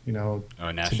 You know,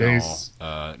 National today's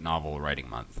Novel Writing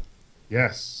Month.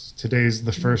 yes, today's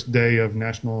the first day of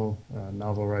National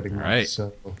Novel Writing Month. Right.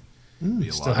 So Be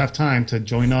a still lot have time to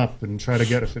join up and try to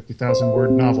get a 50,000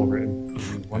 word novel written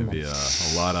in 1 There'd be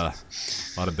month. a lot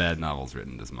of bad novels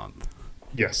written this month.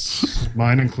 Yes,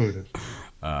 mine included.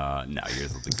 No,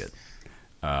 yours will be good.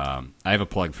 I have a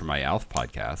plug for my ALF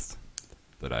podcast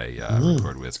that I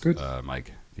record with good.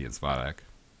 Mike Viansvadak.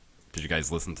 Did you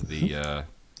guys listen to the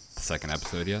second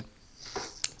episode yet?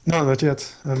 No, not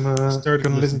yet. I'm Started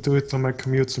gonna listen listening. to it on my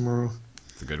commute tomorrow.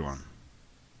 It's a good one.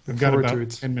 We've got Forward to about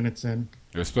it. 10 minutes in.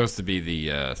 It was supposed to be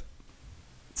the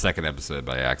second episode,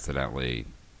 but I accidentally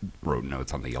wrote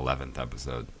notes on the 11th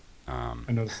episode. I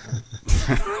noticed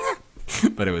that.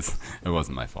 But it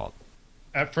wasn't my fault.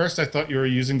 At first, I thought you were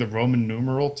using the Roman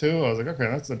numeral too. I was like, okay,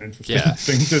 that's an interesting Yeah.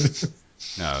 thing to do.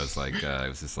 No, it was like it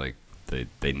was just like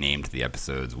they named the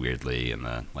episodes weirdly in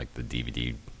the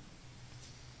DVD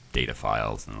data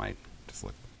files, and I just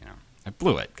looked, I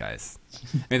blew it, guys.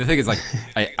 I mean, the thing is, like,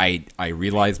 I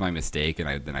realized my mistake,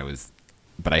 and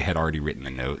but I had already written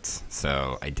the notes,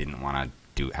 so I didn't want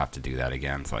to have to do that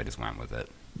again, so I just went with it.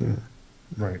 Yeah.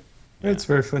 Right. It's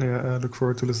very funny. I look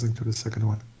forward to listening to the second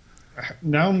one.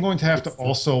 Now I'm going to have to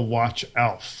also watch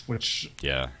ALF, which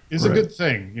Yeah, is a Right. good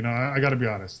thing. You know, I got to be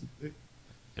honest.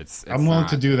 it's I'm willing not-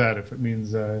 to do that if it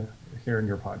means hearing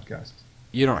your podcast.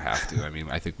 You don't have to. I mean,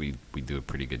 I think we do a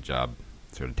pretty good job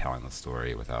sort of telling the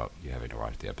story without you having to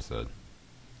watch the episode.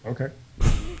 Okay. All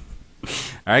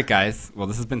right, guys. Well,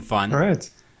 this has been fun. All right.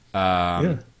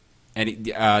 Yeah.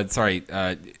 Sorry.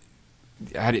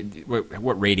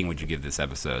 What rating would you give this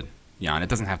episode, Jan? It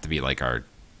doesn't have to be like our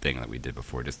thing that we did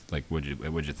before. Just like, what'd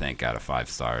you think out of 5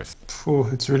 stars? Phew,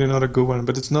 it's really not a good one,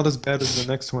 but it's not as bad as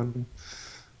the next one.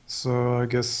 So I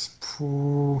guess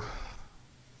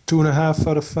 2.5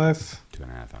 out of 5.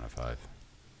 2.5 out of 5.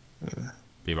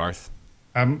 B-Bars?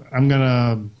 I'm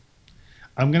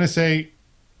gonna say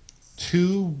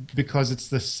 2 because it's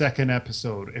the second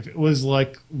episode. If it was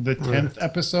like the 10th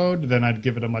episode, then I'd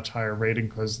give it a much higher rating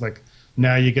because like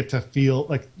now you get to feel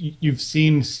like you've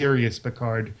seen serious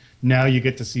Picard. Now you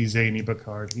get to see zany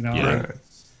Picard. You know, Yeah. like,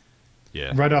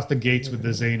 Yeah. right off the gates with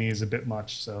the zany is a bit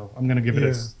much. So I'm gonna give it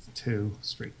Yeah. a 2,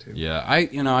 straight 2. Yeah,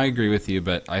 I agree with you,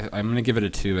 but I'm going to give it a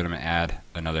 2, and I'm going to add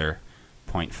another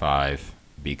 0.5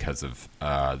 because of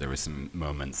there were some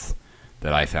moments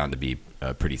that I found to be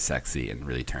pretty sexy and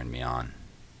really turned me on.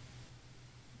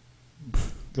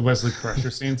 The Wesley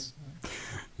Crusher scenes.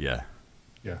 Yeah.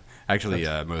 Yeah. Actually,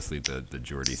 mostly the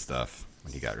Geordie stuff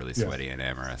when he got really Yeah. sweaty and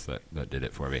amorous that did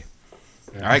it for me.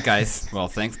 Yeah. All right, guys. Well,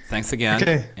 thanks again.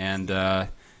 Okay. And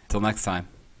till next time.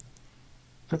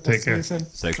 Take care. See you soon.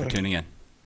 Thanks for Bye. tuning in.